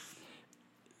match,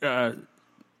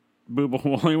 Booba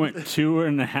only went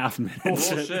 2.5 minutes.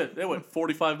 Bullshit. It went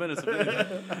 45 minutes. If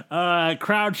anything.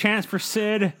 Crowd chants for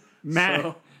Sid. Matt,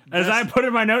 So, as I put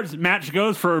in my notes, match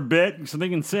goes for a bit. So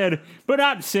thinking Sid, but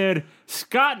not Sid.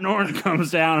 Scott Norton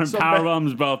comes down and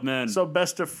powerbombs both men. So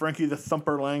best of Frankie the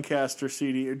Thumper Lancaster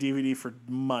CD or DVD for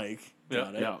Mike.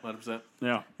 Got it. Yeah, 100%.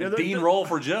 yeah. Yeah, Dean roll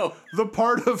for Joe. The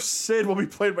part of Sid will be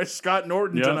played by Scott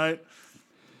Norton Yep. tonight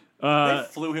They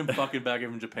flew him fucking back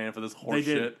from Japan for this horse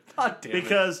They did. shit. God damn it.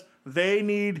 because they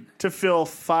need to fill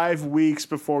 5 weeks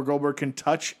before Goldberg can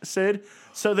touch Sid.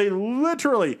 So they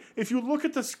literally, if you look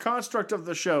at this construct of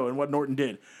the show and what Norton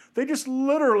did, they just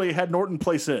literally had Norton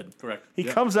play Sid. Correct. He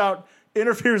comes out,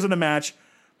 interferes in a match,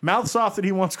 mouths off that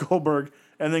he wants Goldberg,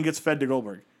 and then gets fed to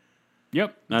Goldberg.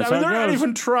 Yep. That's I mean, how they're it not goes.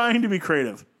 even trying to be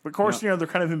creative. Of course, Yeah. they're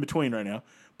kind of in between right now.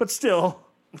 But still,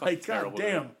 like, terrible,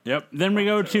 goddamn. Yep. Then we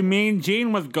go to Mean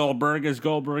Gene with Goldberg as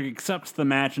Goldberg accepts the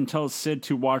match and tells Sid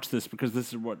to watch this because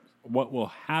this is what will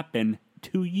happen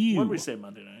to you. What did we say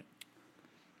Monday night?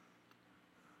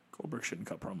 Goldberg shouldn't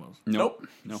cut promos. Nope.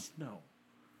 No. No.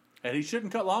 And he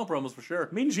shouldn't cut long promos for sure.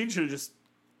 Mean Gene should have just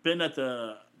been at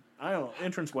the,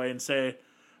 entranceway and say,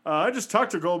 I just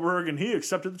talked to Goldberg and he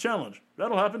accepted the challenge.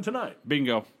 That'll happen tonight.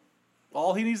 Bingo.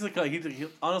 All he needs to cut,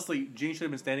 honestly, Gene should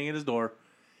have been standing at his door.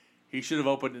 He should have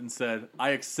opened it and said, I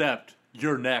accept,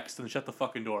 you're next, and shut the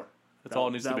fucking door. That's all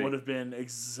it needs to That be. would have been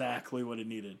exactly what it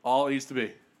needed. All it needs to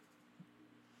be.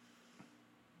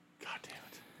 God damn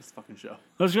it. This fucking show.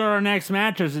 Let's go to our next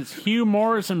match as it's Hugh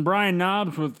Morris and Brian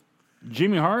Knobbs with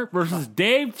Jimmy Hart versus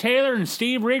Dave Taylor and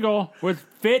Steve Regal with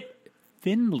Fit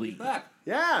Finley. Back.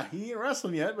 Yeah, he ain't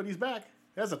wrestling yet, but he's back.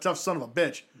 That's a tough son of a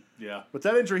bitch. Yeah. With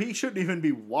that injury, he shouldn't even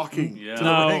be walking Yeah. to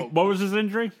the No, ring. what was his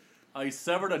injury? He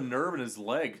severed a nerve in his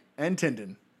leg. And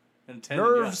tendon. And tendon,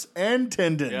 Nerves and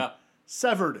tendon. Yeah.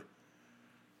 Severed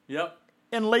Yep.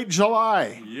 in late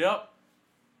July. Yep.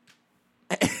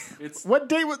 It's What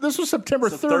date was this? Was September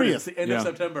the 30th. 30th. The end Yeah. of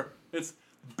September. It's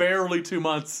barely 2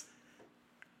 months.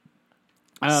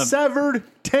 Severed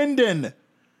tendon.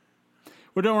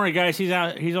 Well, don't worry, guys. He's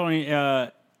out. He's only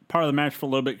part of the match for a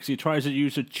little bit because he tries to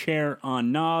use a chair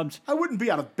on Knobbs. I wouldn't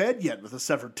be out of bed yet with a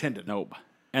severed tendon. Nope.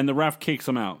 And the ref kicks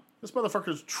him out. This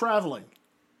motherfucker's traveling.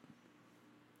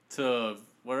 To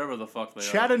wherever the fuck they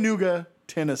are. Chattanooga,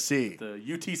 Tennessee. The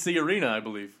UTC Arena, I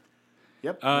believe.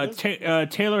 Yep. it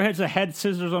is. Taylor hits a head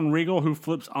scissors on Regal, who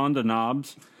flips onto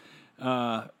Knobbs.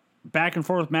 Back and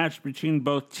forth match between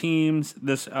both teams.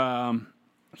 This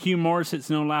Hugh Morris hits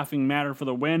No Laughing Matter for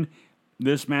the win.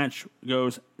 This match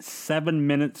goes 7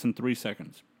 minutes and 3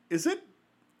 seconds. Is it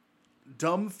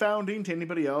dumbfounding to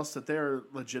anybody else that they're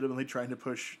legitimately trying to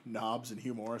push Knobbs and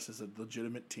Hugh Morris as a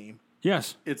legitimate team?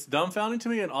 Yes. It's dumbfounding to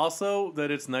me, and also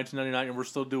that it's 1999 and we're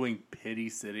still doing Pity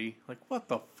City. Like, what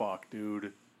the fuck,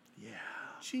 dude? Yeah.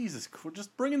 Jesus,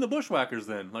 just bring in the Bushwhackers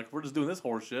then. Like, we're just doing this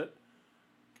horse shit.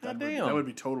 God damn. That would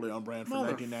be totally on brand for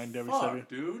 1999 Fuck, WCW.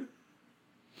 dude.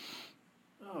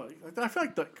 Oh, I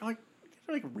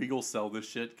feel like Regal sell this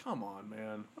shit. Come on,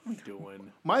 man. What are we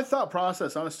doing? My thought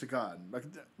process, honest to God,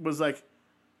 was like,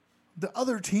 the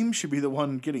other team should be the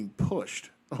one getting pushed.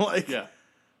 Like, Yeah.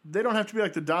 they don't have to be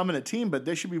like the dominant team, but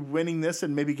they should be winning this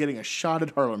and maybe getting a shot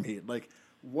at Harlem Heat. Like,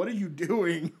 what are you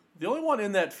doing? The only one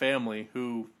in that family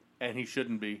who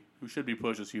should be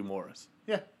pushed is Hugh Morris.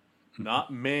 Yeah.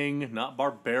 Not Ming, not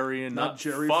Barbarian, Not not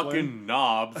Jerry fucking Flynn.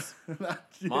 Knobs.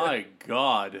 My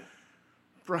God.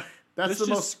 Right. That's This the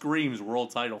just most. screams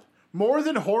world title. More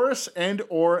than Horace and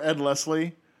or Ed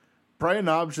Leslie, Brian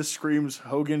Knobbs just screams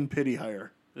Hogan pity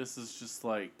hire. This is just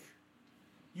like,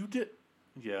 you did.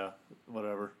 Yeah,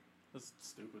 whatever. That's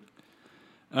stupid.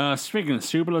 Speaking of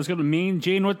stupid, let's go to Mean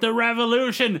Gene with the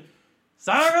Revolution.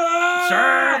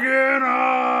 Sargon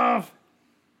off.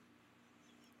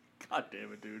 God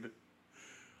damn it, dude.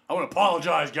 I want to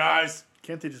apologize, guys.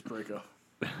 Can't they just break up?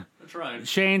 They're trying.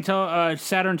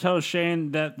 Saturn tells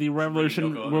Shane that the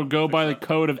Revolution Yoko Ono will go fix by the that.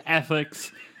 code of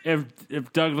ethics.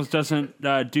 If Douglas doesn't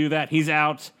do that, he's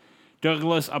out.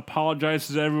 Douglas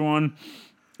apologizes to everyone.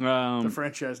 The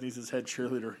franchise needs its head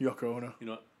cheerleader, Yoko Ono. You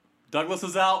know what? Douglas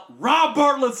is out. Rob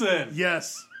Bartlett's in.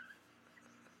 Yes.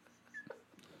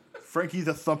 Frankie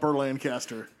the Thumper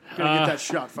Lancaster. Gonna get that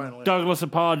shot finally. Douglas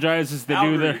apologizes.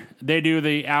 Outrage. They do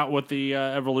the out with the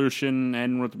Evolution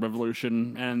and with the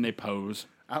Revolution, and they pose.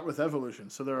 Out with Evolution.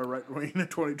 So they're a right-wing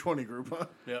 2020 group, huh?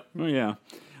 Yep. Oh yeah.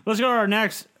 Let's go to our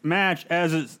next match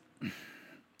as it's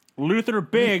Luther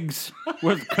Biggs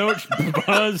with Coach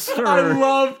Buzz I Stir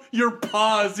love your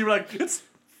pause. You were like, it's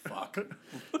fuck.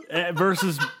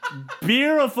 versus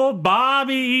beautiful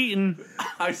Bobby Eaton.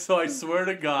 I swear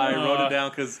to God, I wrote it down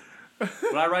because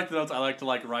when I write the notes, I like to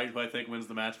write who I think wins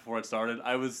the match before it started.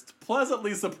 I was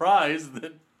pleasantly surprised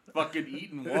that fucking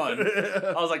Eaton won.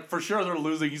 I was like, for sure they're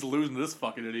losing. He's losing to this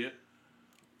fucking idiot.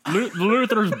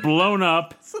 Luther's blown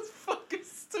up. This is fucking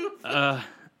stupid. God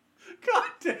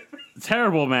damn it.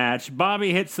 Terrible match.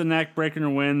 Bobby hits the neck breaker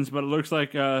and wins, but it looks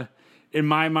like, in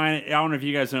my mind, I don't know if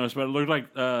you guys noticed, but it looked like,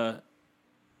 it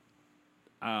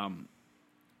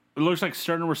looks like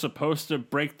Sterner was supposed to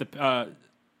break the,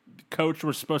 Coach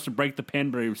was supposed to break the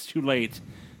pin, but he was too late,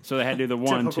 so they had to do the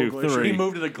 1, Typical 2, Glacier. 3. He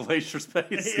moved to the glacier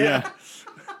space. Yeah.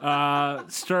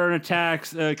 Stern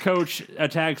attacks. Coach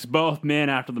attacks both men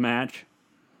after the match.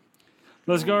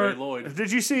 Let's Ray go. Lloyd.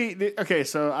 Did you see? Okay,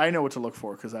 so I know what to look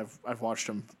for because I've watched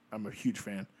him. I'm a huge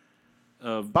fan.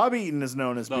 Bobby Eaton is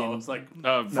known as No, being it's like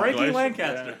Frankie Frankie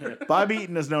Lancaster. Bobby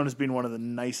Eaton is known as being one of the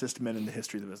nicest men in the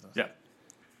history of the business. Yeah.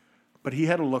 But he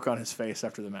had a look on his face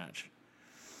after the match,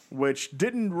 which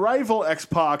didn't rival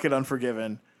X-Pac at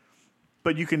Unforgiven,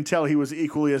 but you can tell he was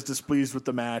equally as displeased with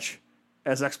the match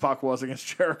as X-Pac was against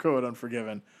Jericho at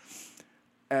Unforgiven.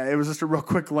 It was just a real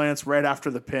quick glance right after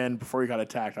the pin before he got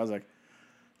attacked. I was like,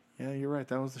 yeah, you're right.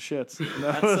 That was the shits.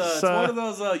 That was, It's one of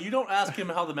those. You don't ask him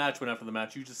how the match went after the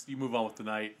match. You move on with the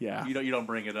night. Yeah. You don't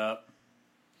bring it up.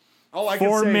 all I can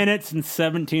 4 say- minutes and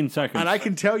 17 seconds. And I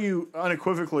can tell you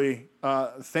unequivocally,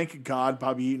 thank God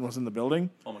Bobby Eaton was in the building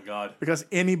Oh my God. because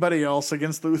anybody else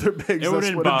against Luther Biggs, it would this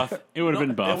have been would've buff. It would have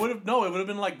been buff. It would have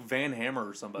been like Van Hammer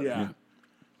or somebody. Yeah.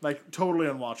 Like totally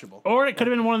unwatchable. Or it could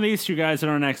have been one of these two guys in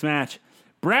our next match.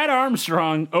 Brad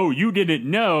Armstrong, oh, you didn't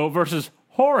know, versus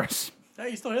Horace.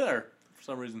 Hey, he's still there for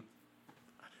some reason.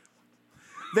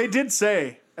 They did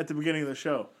say at the beginning of the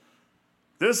show,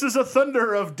 this is a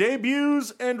thunder of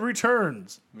debuts and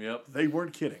returns. Yep. They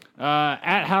weren't kidding.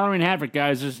 At Halloween Havoc,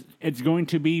 guys, it's going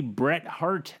to be Bret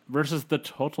Hart versus the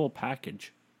Total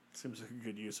Package. Seems like a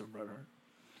good use of Bret Hart.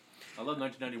 I love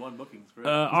 1991 bookings. Great.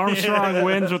 Armstrong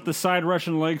wins with the side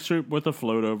Russian leg sweep with a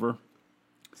float over.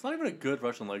 It's not even a good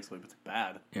Russian leg sweep. It's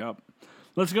bad. Yep.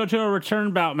 Let's go to a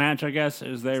return bout match, I guess,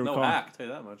 as they No recall. hack, I'll tell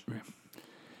you that much.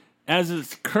 As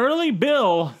it's Curly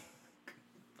Bill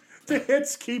The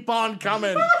hits keep on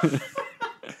coming.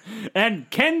 and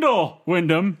Kendall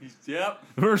Windham Yep.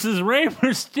 versus Rey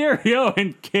Mysterio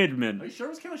and Are Kidman. you sure it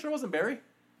was Kendall? Sure it wasn't Barry?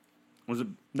 Was it?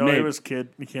 No, Maybe. it was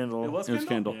Kendall. It was It was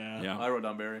Kendall. Yeah. Yeah. I wrote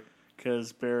down Barry.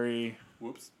 Because Barry,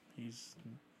 Whoops. he's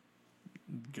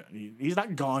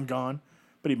not gone,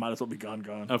 but he might as well be gone.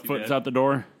 A foot's dead. out the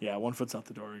door. Yeah, one foot's out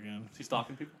the door again. Is he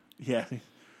stalking people? Yeah,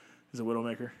 he's a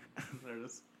widowmaker. There it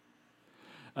is.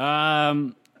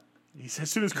 As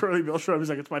soon as Curly Bill showed up, he's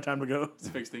like, "It's my time to go." It's a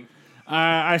fixed thing.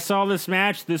 I saw this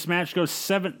match. This match goes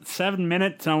seven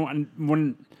minutes. And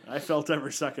when I felt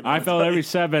every second. I felt every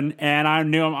 7, and I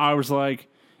knew I was like,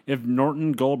 if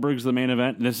Norton Goldberg's the main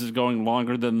event, this is going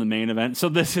longer than the main event. So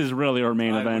this is really our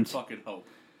main I would event. fucking hope.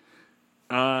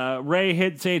 Ray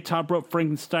hits a top rope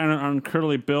Frankenstein on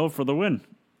Curly Bill for the win.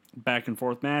 Back and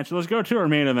forth match. Let's go to our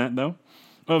main event, though,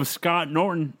 of Scott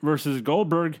Norton versus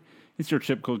Goldberg. It's your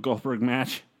typical Goldberg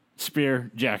match.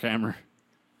 Spear, jackhammer.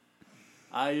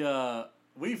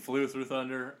 We flew through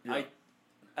Thunder. Yeah.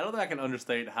 I don't think I can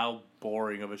understate how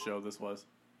boring of a show this was.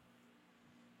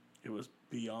 It was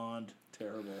beyond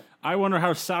terrible. I wonder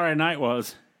how Saturday night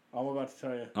was. I'm about to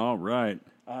tell you. All right.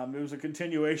 It was a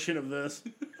continuation of this.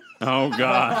 Oh,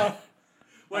 God.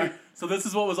 Wait, so this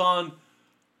is what was on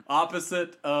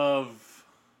opposite of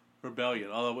Rebellion,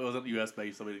 although it wasn't U.S.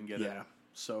 based, so we didn't get it. Yeah.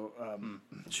 So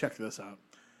check this out.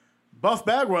 Buff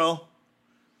Bagwell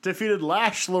defeated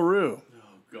Lash LaRue. Oh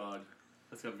God,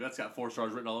 that's got 4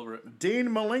 stars written all over it. Dean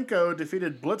Malenko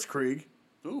defeated Blitzkrieg.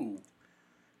 Ooh,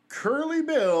 Curly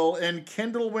Bill and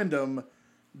Kendall Windham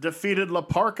defeated La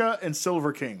Parka and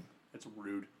Silver King. that's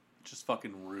rude. Just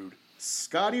fucking rude.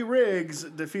 Scotty Riggs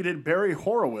defeated Barry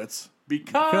Horowitz.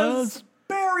 Because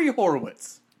Barry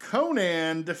Horowitz.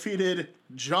 Conan defeated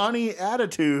Johnny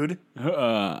Attitude.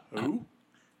 Who?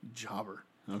 Jobber.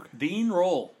 Dean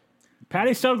Roll.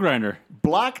 Patty Stonegrinder.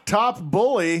 Blacktop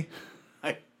Bully.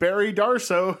 I, Barry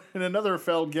Darso in another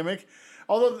failed gimmick.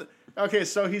 Although, okay,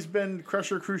 so he's been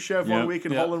Crusher Khrushchev one Yep. week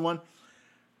and Yep. Hole in One.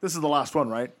 This is the last one,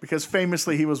 right? Because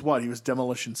famously he was what? He was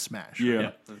Demolition Smash.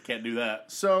 Yeah. can't do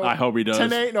that. So I hope he does.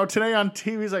 Today on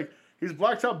TV, he's like, he's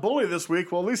Blacktop Bully this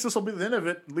week. Well, at least this will be the end of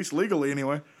it, at least legally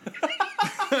anyway.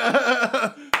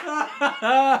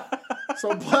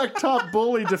 So Blacktop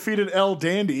Bully defeated El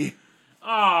Dandy.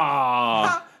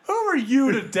 Ah. Who are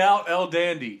you to doubt El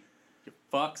Dandy? You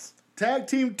fucks. Tag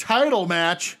team title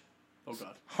match. Oh,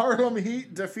 God. Harlem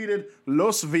Heat defeated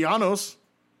Los Villanos.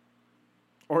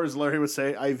 Or as Larry would say,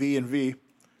 IV and V.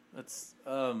 That's,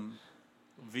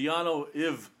 Viano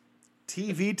Iv.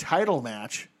 TV title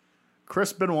match.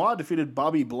 Chris Benoit defeated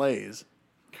Bobby Blaze.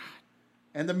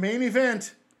 And the main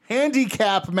event,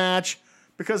 handicap match,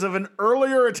 because of an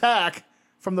earlier attack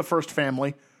from the First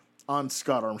Family on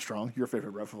Scott Armstrong, your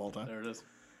favorite ref of all time. There it is.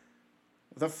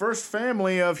 The First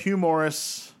Family of Hugh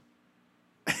Morris.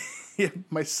 Yeah,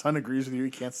 my son agrees with you. He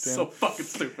can't stand So it. fucking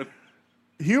stupid.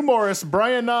 Hugh Morris,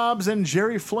 Brian Knobbs, and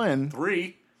Jerry Flynn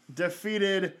 3.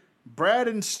 defeated Brad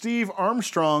and Steve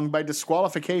Armstrong by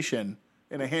disqualification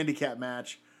in a handicap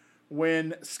match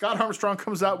when Scott Armstrong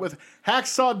comes out with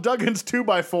Hacksaw Duggan's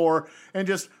 2x4 and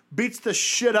just beats the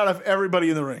shit out of everybody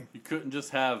in the ring. You couldn't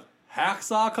just have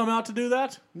Hacksaw come out to do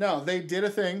that? No, they did a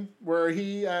thing where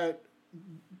he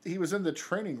was in the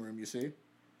training room, you see,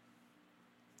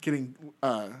 getting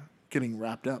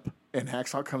wrapped up. And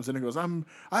Hacksaw comes in and goes,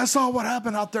 I saw what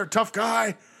happened out there, tough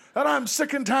guy, and I'm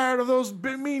sick and tired of those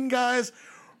mean guys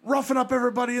roughing up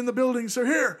everybody in the building. So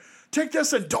here, take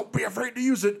this and don't be afraid to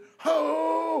use it.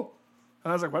 Ho!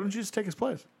 And I was like, why don't you just take his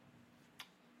place?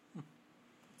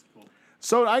 Cool.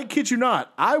 So I kid you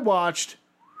not, I watched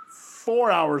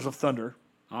 4 hours of Thunder.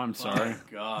 I'm sorry.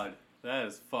 God, that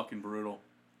is fucking brutal.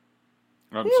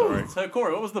 I'm sorry. So,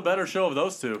 Corey, what was the better show of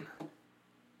those two?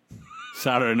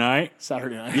 Saturday night.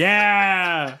 Saturday night.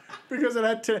 Yeah. Because it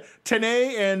had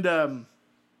Tenay and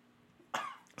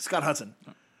Scott Hudson.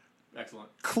 Excellent.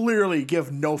 Clearly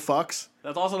give no fucks.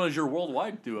 That's also known as your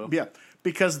worldwide duo. Yeah,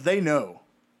 because they know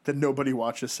that nobody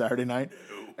watches Saturday night,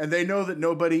 and they know that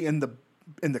nobody in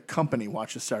the company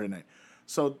watches Saturday night.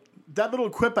 So that little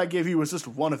quip I gave you was just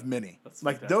one of many. That's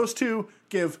like fantastic. those two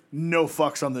give no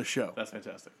fucks on this show. That's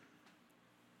fantastic.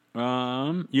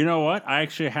 You know what? I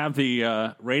actually have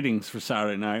the ratings for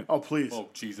Saturday night. Oh please, Oh,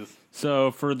 Jesus.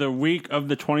 So for the week of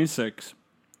the 26th.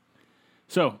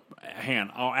 So, hang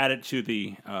on. I'll add it to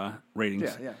the ratings.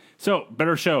 Yeah, yeah. So,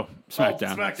 better show.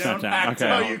 SmackDown. SmackDown. Okay.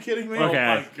 Are you kidding me? Okay.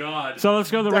 Oh, my God. So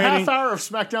let's go to the The ratings. half hour of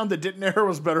SmackDown that didn't air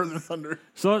was better than Thunder.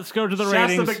 So let's go to the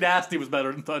Shasta ratings. McNasty was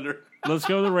better than Thunder. Let's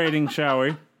go to the ratings, shall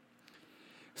we?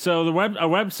 So a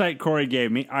website Corey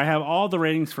gave me. I have all the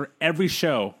ratings for every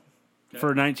show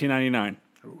for 1999.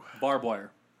 Barbed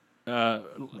wire.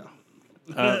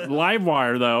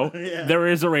 Livewire, though, there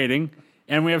is a rating,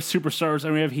 and we have Superstars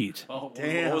and we have Heat. Oh,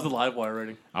 Damn. what was the live wire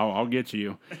rating? I'll get to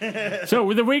you. So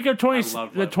with the week of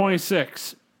love the Livewire.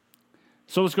 26th.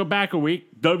 So let's go back a week.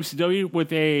 WCW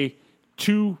with a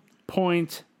 2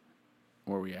 point.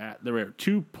 Where are we at? There we are.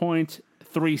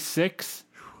 2.36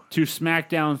 to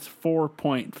SmackDown's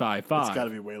 4.55. It's got to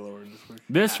be way lower this week.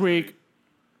 This week,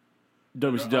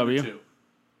 Under WCW two.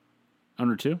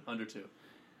 under 2. Under 2.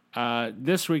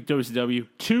 This week, WCW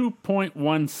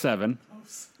 2.17.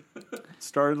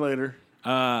 Started later.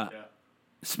 Yeah.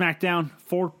 SmackDown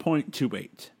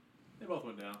 4.28. They both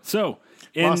went down. So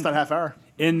Lost that half hour.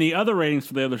 in the other ratings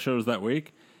for the other shows that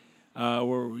week,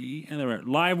 were we? And they were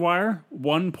Livewire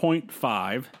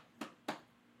 1.5.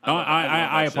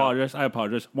 I apologize.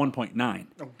 1.9.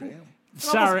 Oh damn!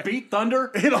 Almost beat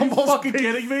Thunder? It almost fucking beat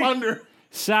kidding me? Thunder.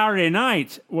 Saturday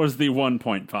night was the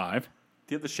 1.5. Do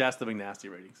you have the Shasta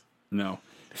McNasty ratings? No.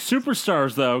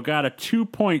 Superstars, though, got a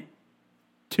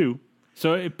 2.2.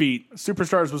 So it beat.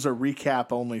 Superstars was a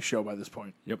recap only show by this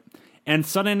point. Yep. And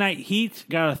Sunday Night Heat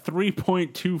got a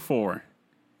 3.24.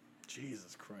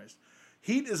 Jesus Christ.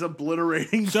 Heat is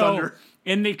obliterating So Thunder.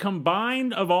 in the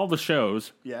combined of all the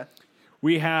shows, Yeah.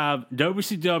 we have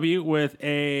WCW with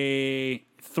a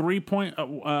 3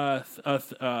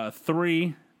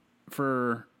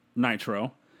 for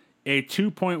Nitro, a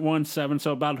 2.17,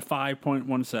 so about a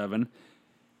 5.17,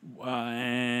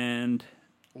 and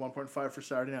 1.5 for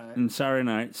Saturday night. in Saturday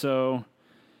night. So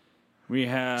we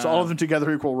have So all of them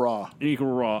together equal Raw. equal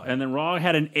Raw, and then Raw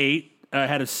had an 8,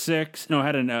 had a 6. No,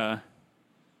 had an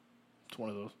It's one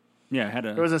of those. had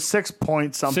a It was a 6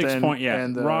 point something. 6 point. Yeah,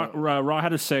 And Raw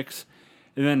had a 6.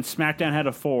 And then SmackDown had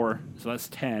a 4, so that's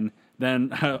 10. Then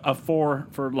a 4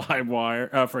 for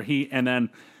Livewire, for Heat, and then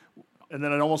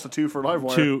almost a 2 for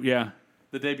Livewire. 2, yeah.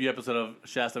 The debut episode of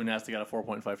Shasta and Nasty got a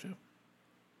 4.52.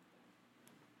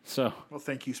 So, Well,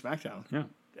 thank you, SmackDown. yeah.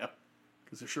 Yeah.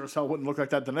 Because it sure as hell wouldn't look like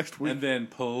that the next week. And then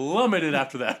plummeted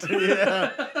after that.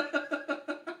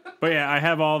 But yeah, I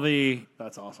have all the,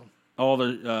 That's awesome. Yeah,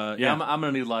 I'm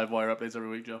going to need Livewire updates every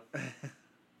week, Joe.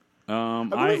 I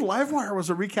believe Livewire was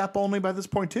a recap only by this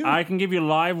point, too. I can give you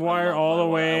Livewire all the I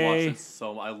way. watched it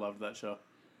so I loved that show.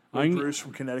 I can, Bruce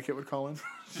from Connecticut would call in.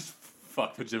 Just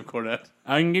fuck with Jim Cornette.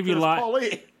 I can give you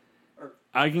Paulie.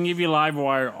 I can give you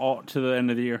Livewire all to the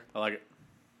end of the year. I like it.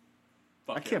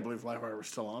 Fuck I can't believe Livewire was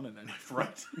still on it.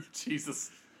 Right. Jesus.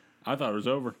 I thought it was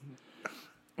over.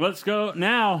 Let's go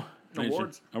now.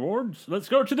 Awards. Awards. Let's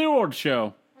go to the awards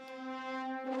show.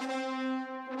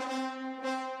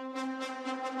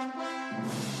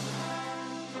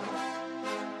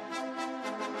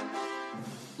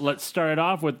 Let's start it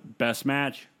off with best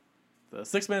match. The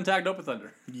 6-man tag Open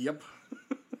Thunder. Yep.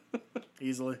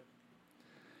 Easily.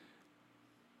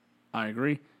 I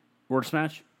agree. Worst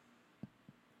match.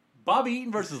 Bobby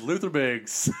Eaton versus Luther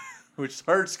Biggs. Which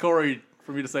hurts Corey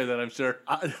for me to say that, I'm sure.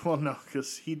 Well, no,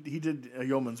 because he did a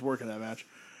yeoman's work in that match.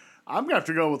 I'm going to have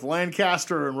to go with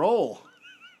Lancaster and Roll.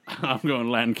 I'm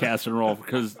going Lancaster and Roll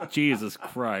because Jesus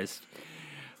Christ.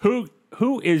 Who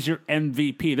is your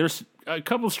MVP? There's a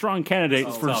couple strong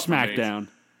candidates for tough for me. SmackDown.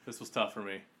 This was tough for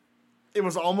me. It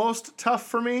was almost tough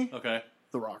for me. Okay.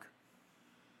 The Rock.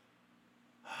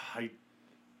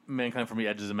 Mankind for me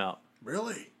edges him out.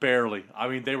 Really? Barely. I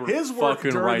mean, they were His work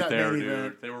fucking during right that there, main dude.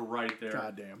 event. They were right there.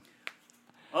 God damn.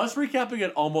 Us recapping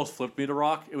it almost flipped me to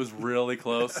Rock. It was really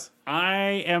close.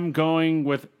 I am going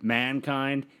with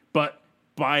Mankind, but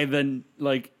by the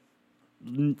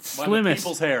slimmest.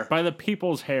 people's hair. By the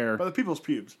people's hair. By the people's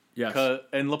pubes. Yes.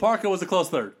 And Laparca was a close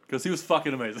third because he was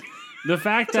fucking amazing. The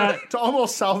fact that To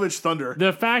almost salvage Thunder.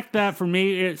 for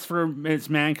me it's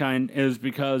Mankind is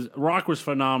because Rock was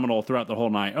phenomenal throughout the whole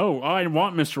night. Oh, I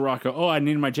want Mr. Rocco. Oh, I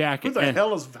need my jacket. Who the And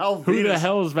hell is Val who Venus? the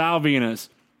hell is Val Venus?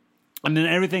 And then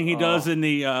everything he does in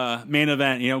the main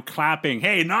event, clapping,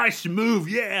 hey, nice move,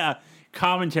 yeah.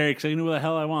 Commentary, because I knew what the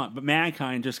hell I want. But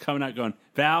Mankind just coming out going,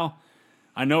 Val,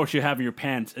 I know what you have in your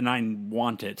pants, and I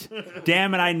want it.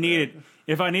 Damn it, I need it.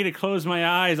 If I need to close my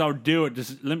eyes, I'll do it.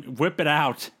 Just let me whip it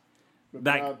out.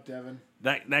 Devin.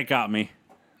 That got me.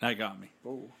 That got me.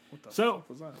 Oh, what the So fuck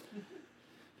was that?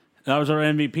 that was our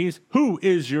MVPs. Who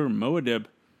is your Moadib?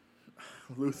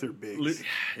 Luther Biggs.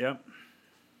 Yep.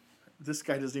 This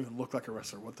guy doesn't even look like a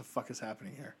wrestler. What the fuck is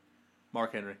happening here?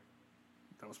 Mark Henry.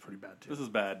 That was pretty bad, too. This is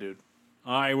bad, dude.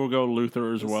 I will go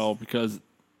Luther as well because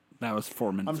that was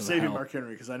 4 minutes. I'm of saving hell. Mark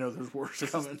Henry because I know there's worse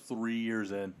This coming. is 3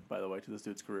 years in, by the way, to this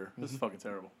dude's career. This is fucking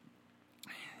terrible.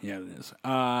 Yeah, it is.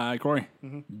 Corey,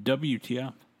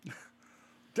 WTF?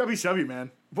 WCW,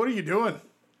 man. What are you doing?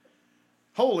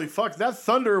 Holy fuck. That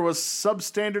Thunder was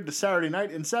substandard to Saturday night,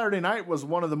 and Saturday night was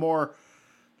one of the more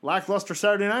lackluster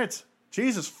Saturday nights.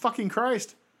 Jesus fucking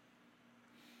Christ.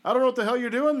 I don't know what the hell you're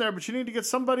doing there, but you need to get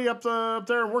somebody up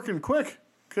there working quick.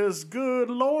 Because, good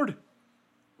Lord.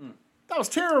 That was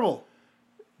terrible.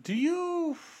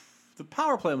 The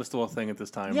power plant was still a thing at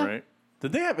this time, Yeah. right?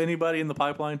 Did they have anybody in the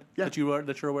pipeline Yeah. that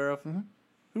you're aware of? Mm-hmm.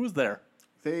 Who was there?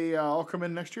 They all come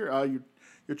in next year.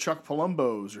 Your Chuck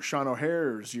Palombos, your Sean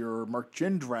O'Hare's, your Mark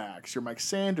Jindrak's, your Mike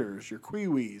Sanders, your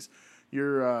Kiwis,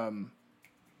 your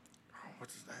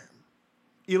what's his name?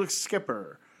 Elix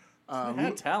Skipper, They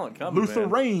had talent coming, Luther man.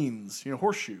 Reigns,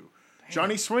 Horseshoe,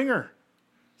 Johnny Swinger.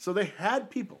 So they had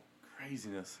people.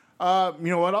 Craziness. You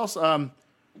know what else?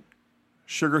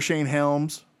 Sugar Shane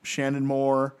Helms, Shannon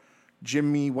Moore,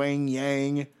 Jimmy Wang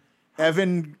Yang,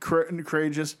 Evan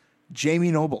Courageous,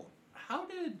 Jamie Noble, How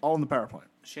did all in the power plant.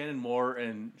 Shannon Moore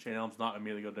and Shane Helms not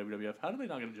immediately go to WWF? How did they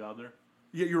not get a job there?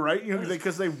 Yeah, you're right.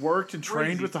 Because they worked and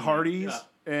trained crazy with the to me. Hardys,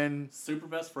 Yeah. and Super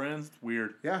best friends?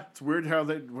 Weird. yeah, it's weird how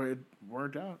they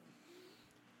worked out.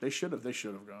 They should have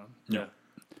gone. Yeah.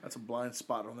 That's a blind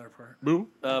spot on their part. Boo.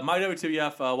 My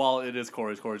WTF, while it is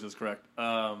Corey's is correct.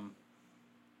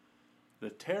 The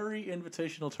Terry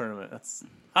Invitational Tournament. That's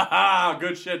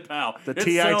good shit, pal. The It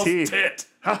TIT. sells tit.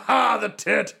 Ha ha! The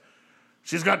tit.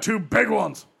 She's got 2 big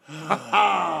ones.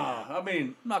 I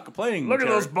mean, I'm not complaining. Look when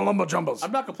at those Terry- Balumba Jumbos.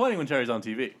 I'm not complaining when Terry's on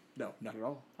TV. No, not at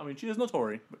all. I mean, she is no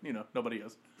Tory, but nobody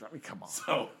is. I mean, come on.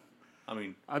 So, I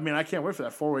mean, I can't wait for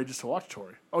that 4-way just to watch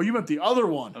Tori. Oh, you meant the other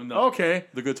one. no. Okay.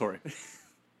 the good Tory.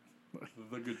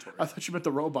 The good Tory. I thought you meant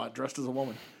the robot dressed as a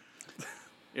woman.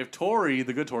 If Tori,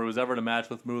 the good Tori, was ever in a match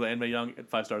with Moolah and Mae Young, at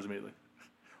 5 stars immediately.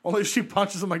 Only if she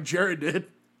punches him like Jared did.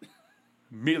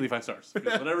 immediately 5 stars.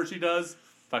 Because whatever she does,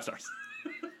 5 stars.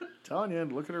 Telling you,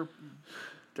 look at her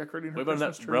decorating her Way better than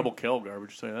Christmas that tree. Rebel Kill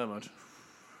garbage, say that much.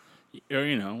 Or,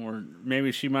 or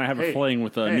maybe she might have Hey, a fling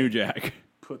with hey. New Jack.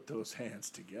 Put those hands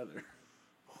together.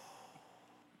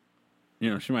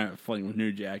 She might have a fling with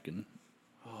New Jack. And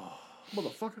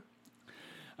Motherfucker.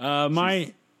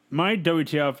 my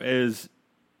WTF is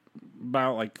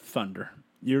about like Thunder.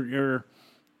 You're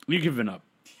giving up.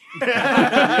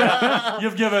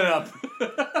 You've given up.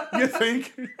 You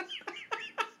think?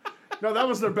 No, that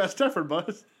was their best effort,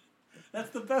 Buzz.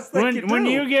 That's the best thing you do. When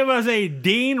you give us a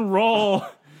Dean Roll,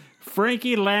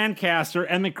 Frankie Lancaster,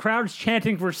 and the crowd's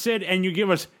chanting for Sid, and you give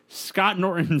us Scott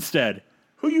Norton instead.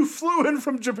 Who you flew in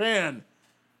from Japan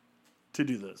to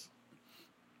do this.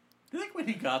 Do you think when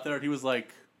he got there, he was like,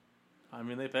 I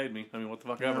mean, they paid me. I mean, what the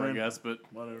fuck ever, I guess, but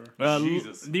Whatever.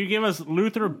 Jesus. Do you give us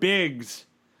Luther Biggs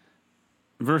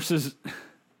versus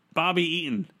Bobby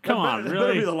Eaton? Come on, That better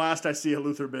be really? the last I see of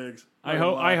Luther Biggs. I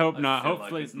hope not. feel like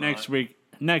Hopefully it's next not. week.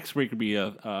 Next week will be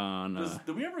on.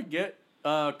 Did we ever get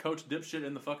Coach Dipshit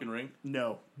in the fucking ring?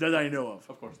 No, that I know of.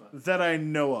 Of course not. That I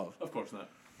know of. Of course not.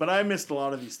 But I missed a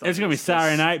lot of these stuff. It's gonna be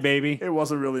Saturday night, baby. It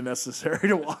wasn't really necessary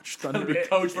to watch It's gonna be Thunder.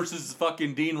 Coach versus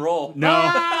fucking Dean Roll.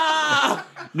 No,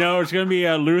 no, it's gonna be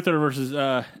Luther versus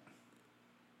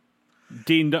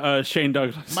Shane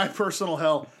Douglas. My personal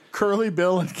hell. Curly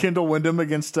Bill and Kendall Windham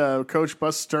against Coach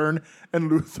Bus Stern and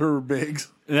Luther Biggs.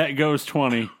 That goes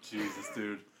 20. Jesus,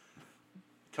 dude.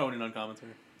 Conan on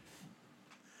commentary.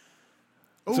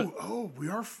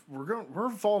 We're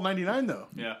fall 99 though.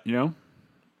 Yeah.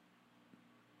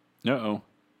 Uh-oh.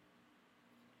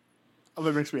 Oh,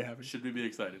 that makes me happy. Should we be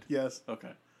excited? Yes. Okay.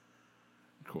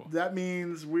 Cool. That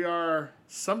means we are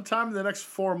sometime in the next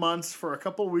 4 months, for a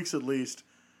couple of weeks at least,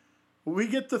 we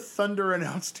get the Thunder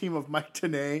announced team of Mike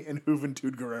Tenay and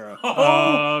Juventud Guerrera.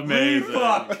 Amazing.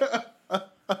 Fuck.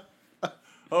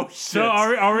 Oh, shit. So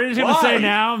are we just going to say Why?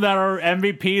 now that our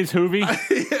MVP is Hoovy?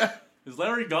 Is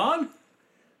Larry gone?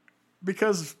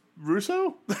 Because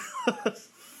Russo?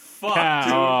 Fuck,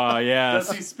 Oh, dude. yes.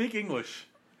 Does he speak English?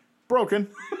 Broken.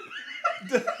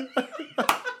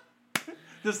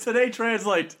 Does today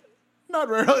translate? Not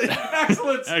really.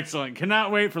 Excellent. Excellent.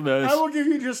 Cannot wait for this. I will give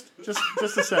you just a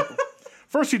sample.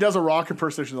 First, he does a rock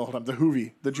impersonation the whole time. The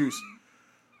Hoovy, the juice.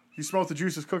 You smell what the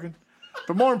juice is cooking.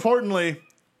 But more importantly,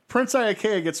 Prince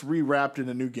Iakea gets rewrapped in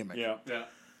a new gimmick. Yeah.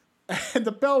 And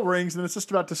the bell rings, and it's just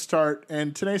about to start,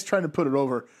 and Tenay's trying to put it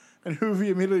over. And Hoovy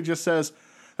immediately just says,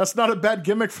 "That's not a bad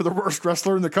gimmick for the worst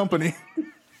wrestler in the company."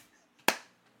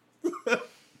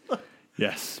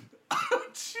 Yes.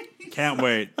 Can't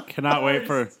wait. Cannot wait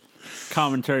for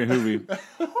commentary Hoovy.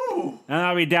 And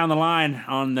that'll be down the line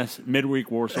on this midweek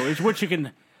War Stories, which you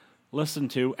can listen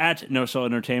to at No Soul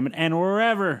Entertainment and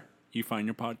wherever you find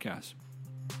your podcasts.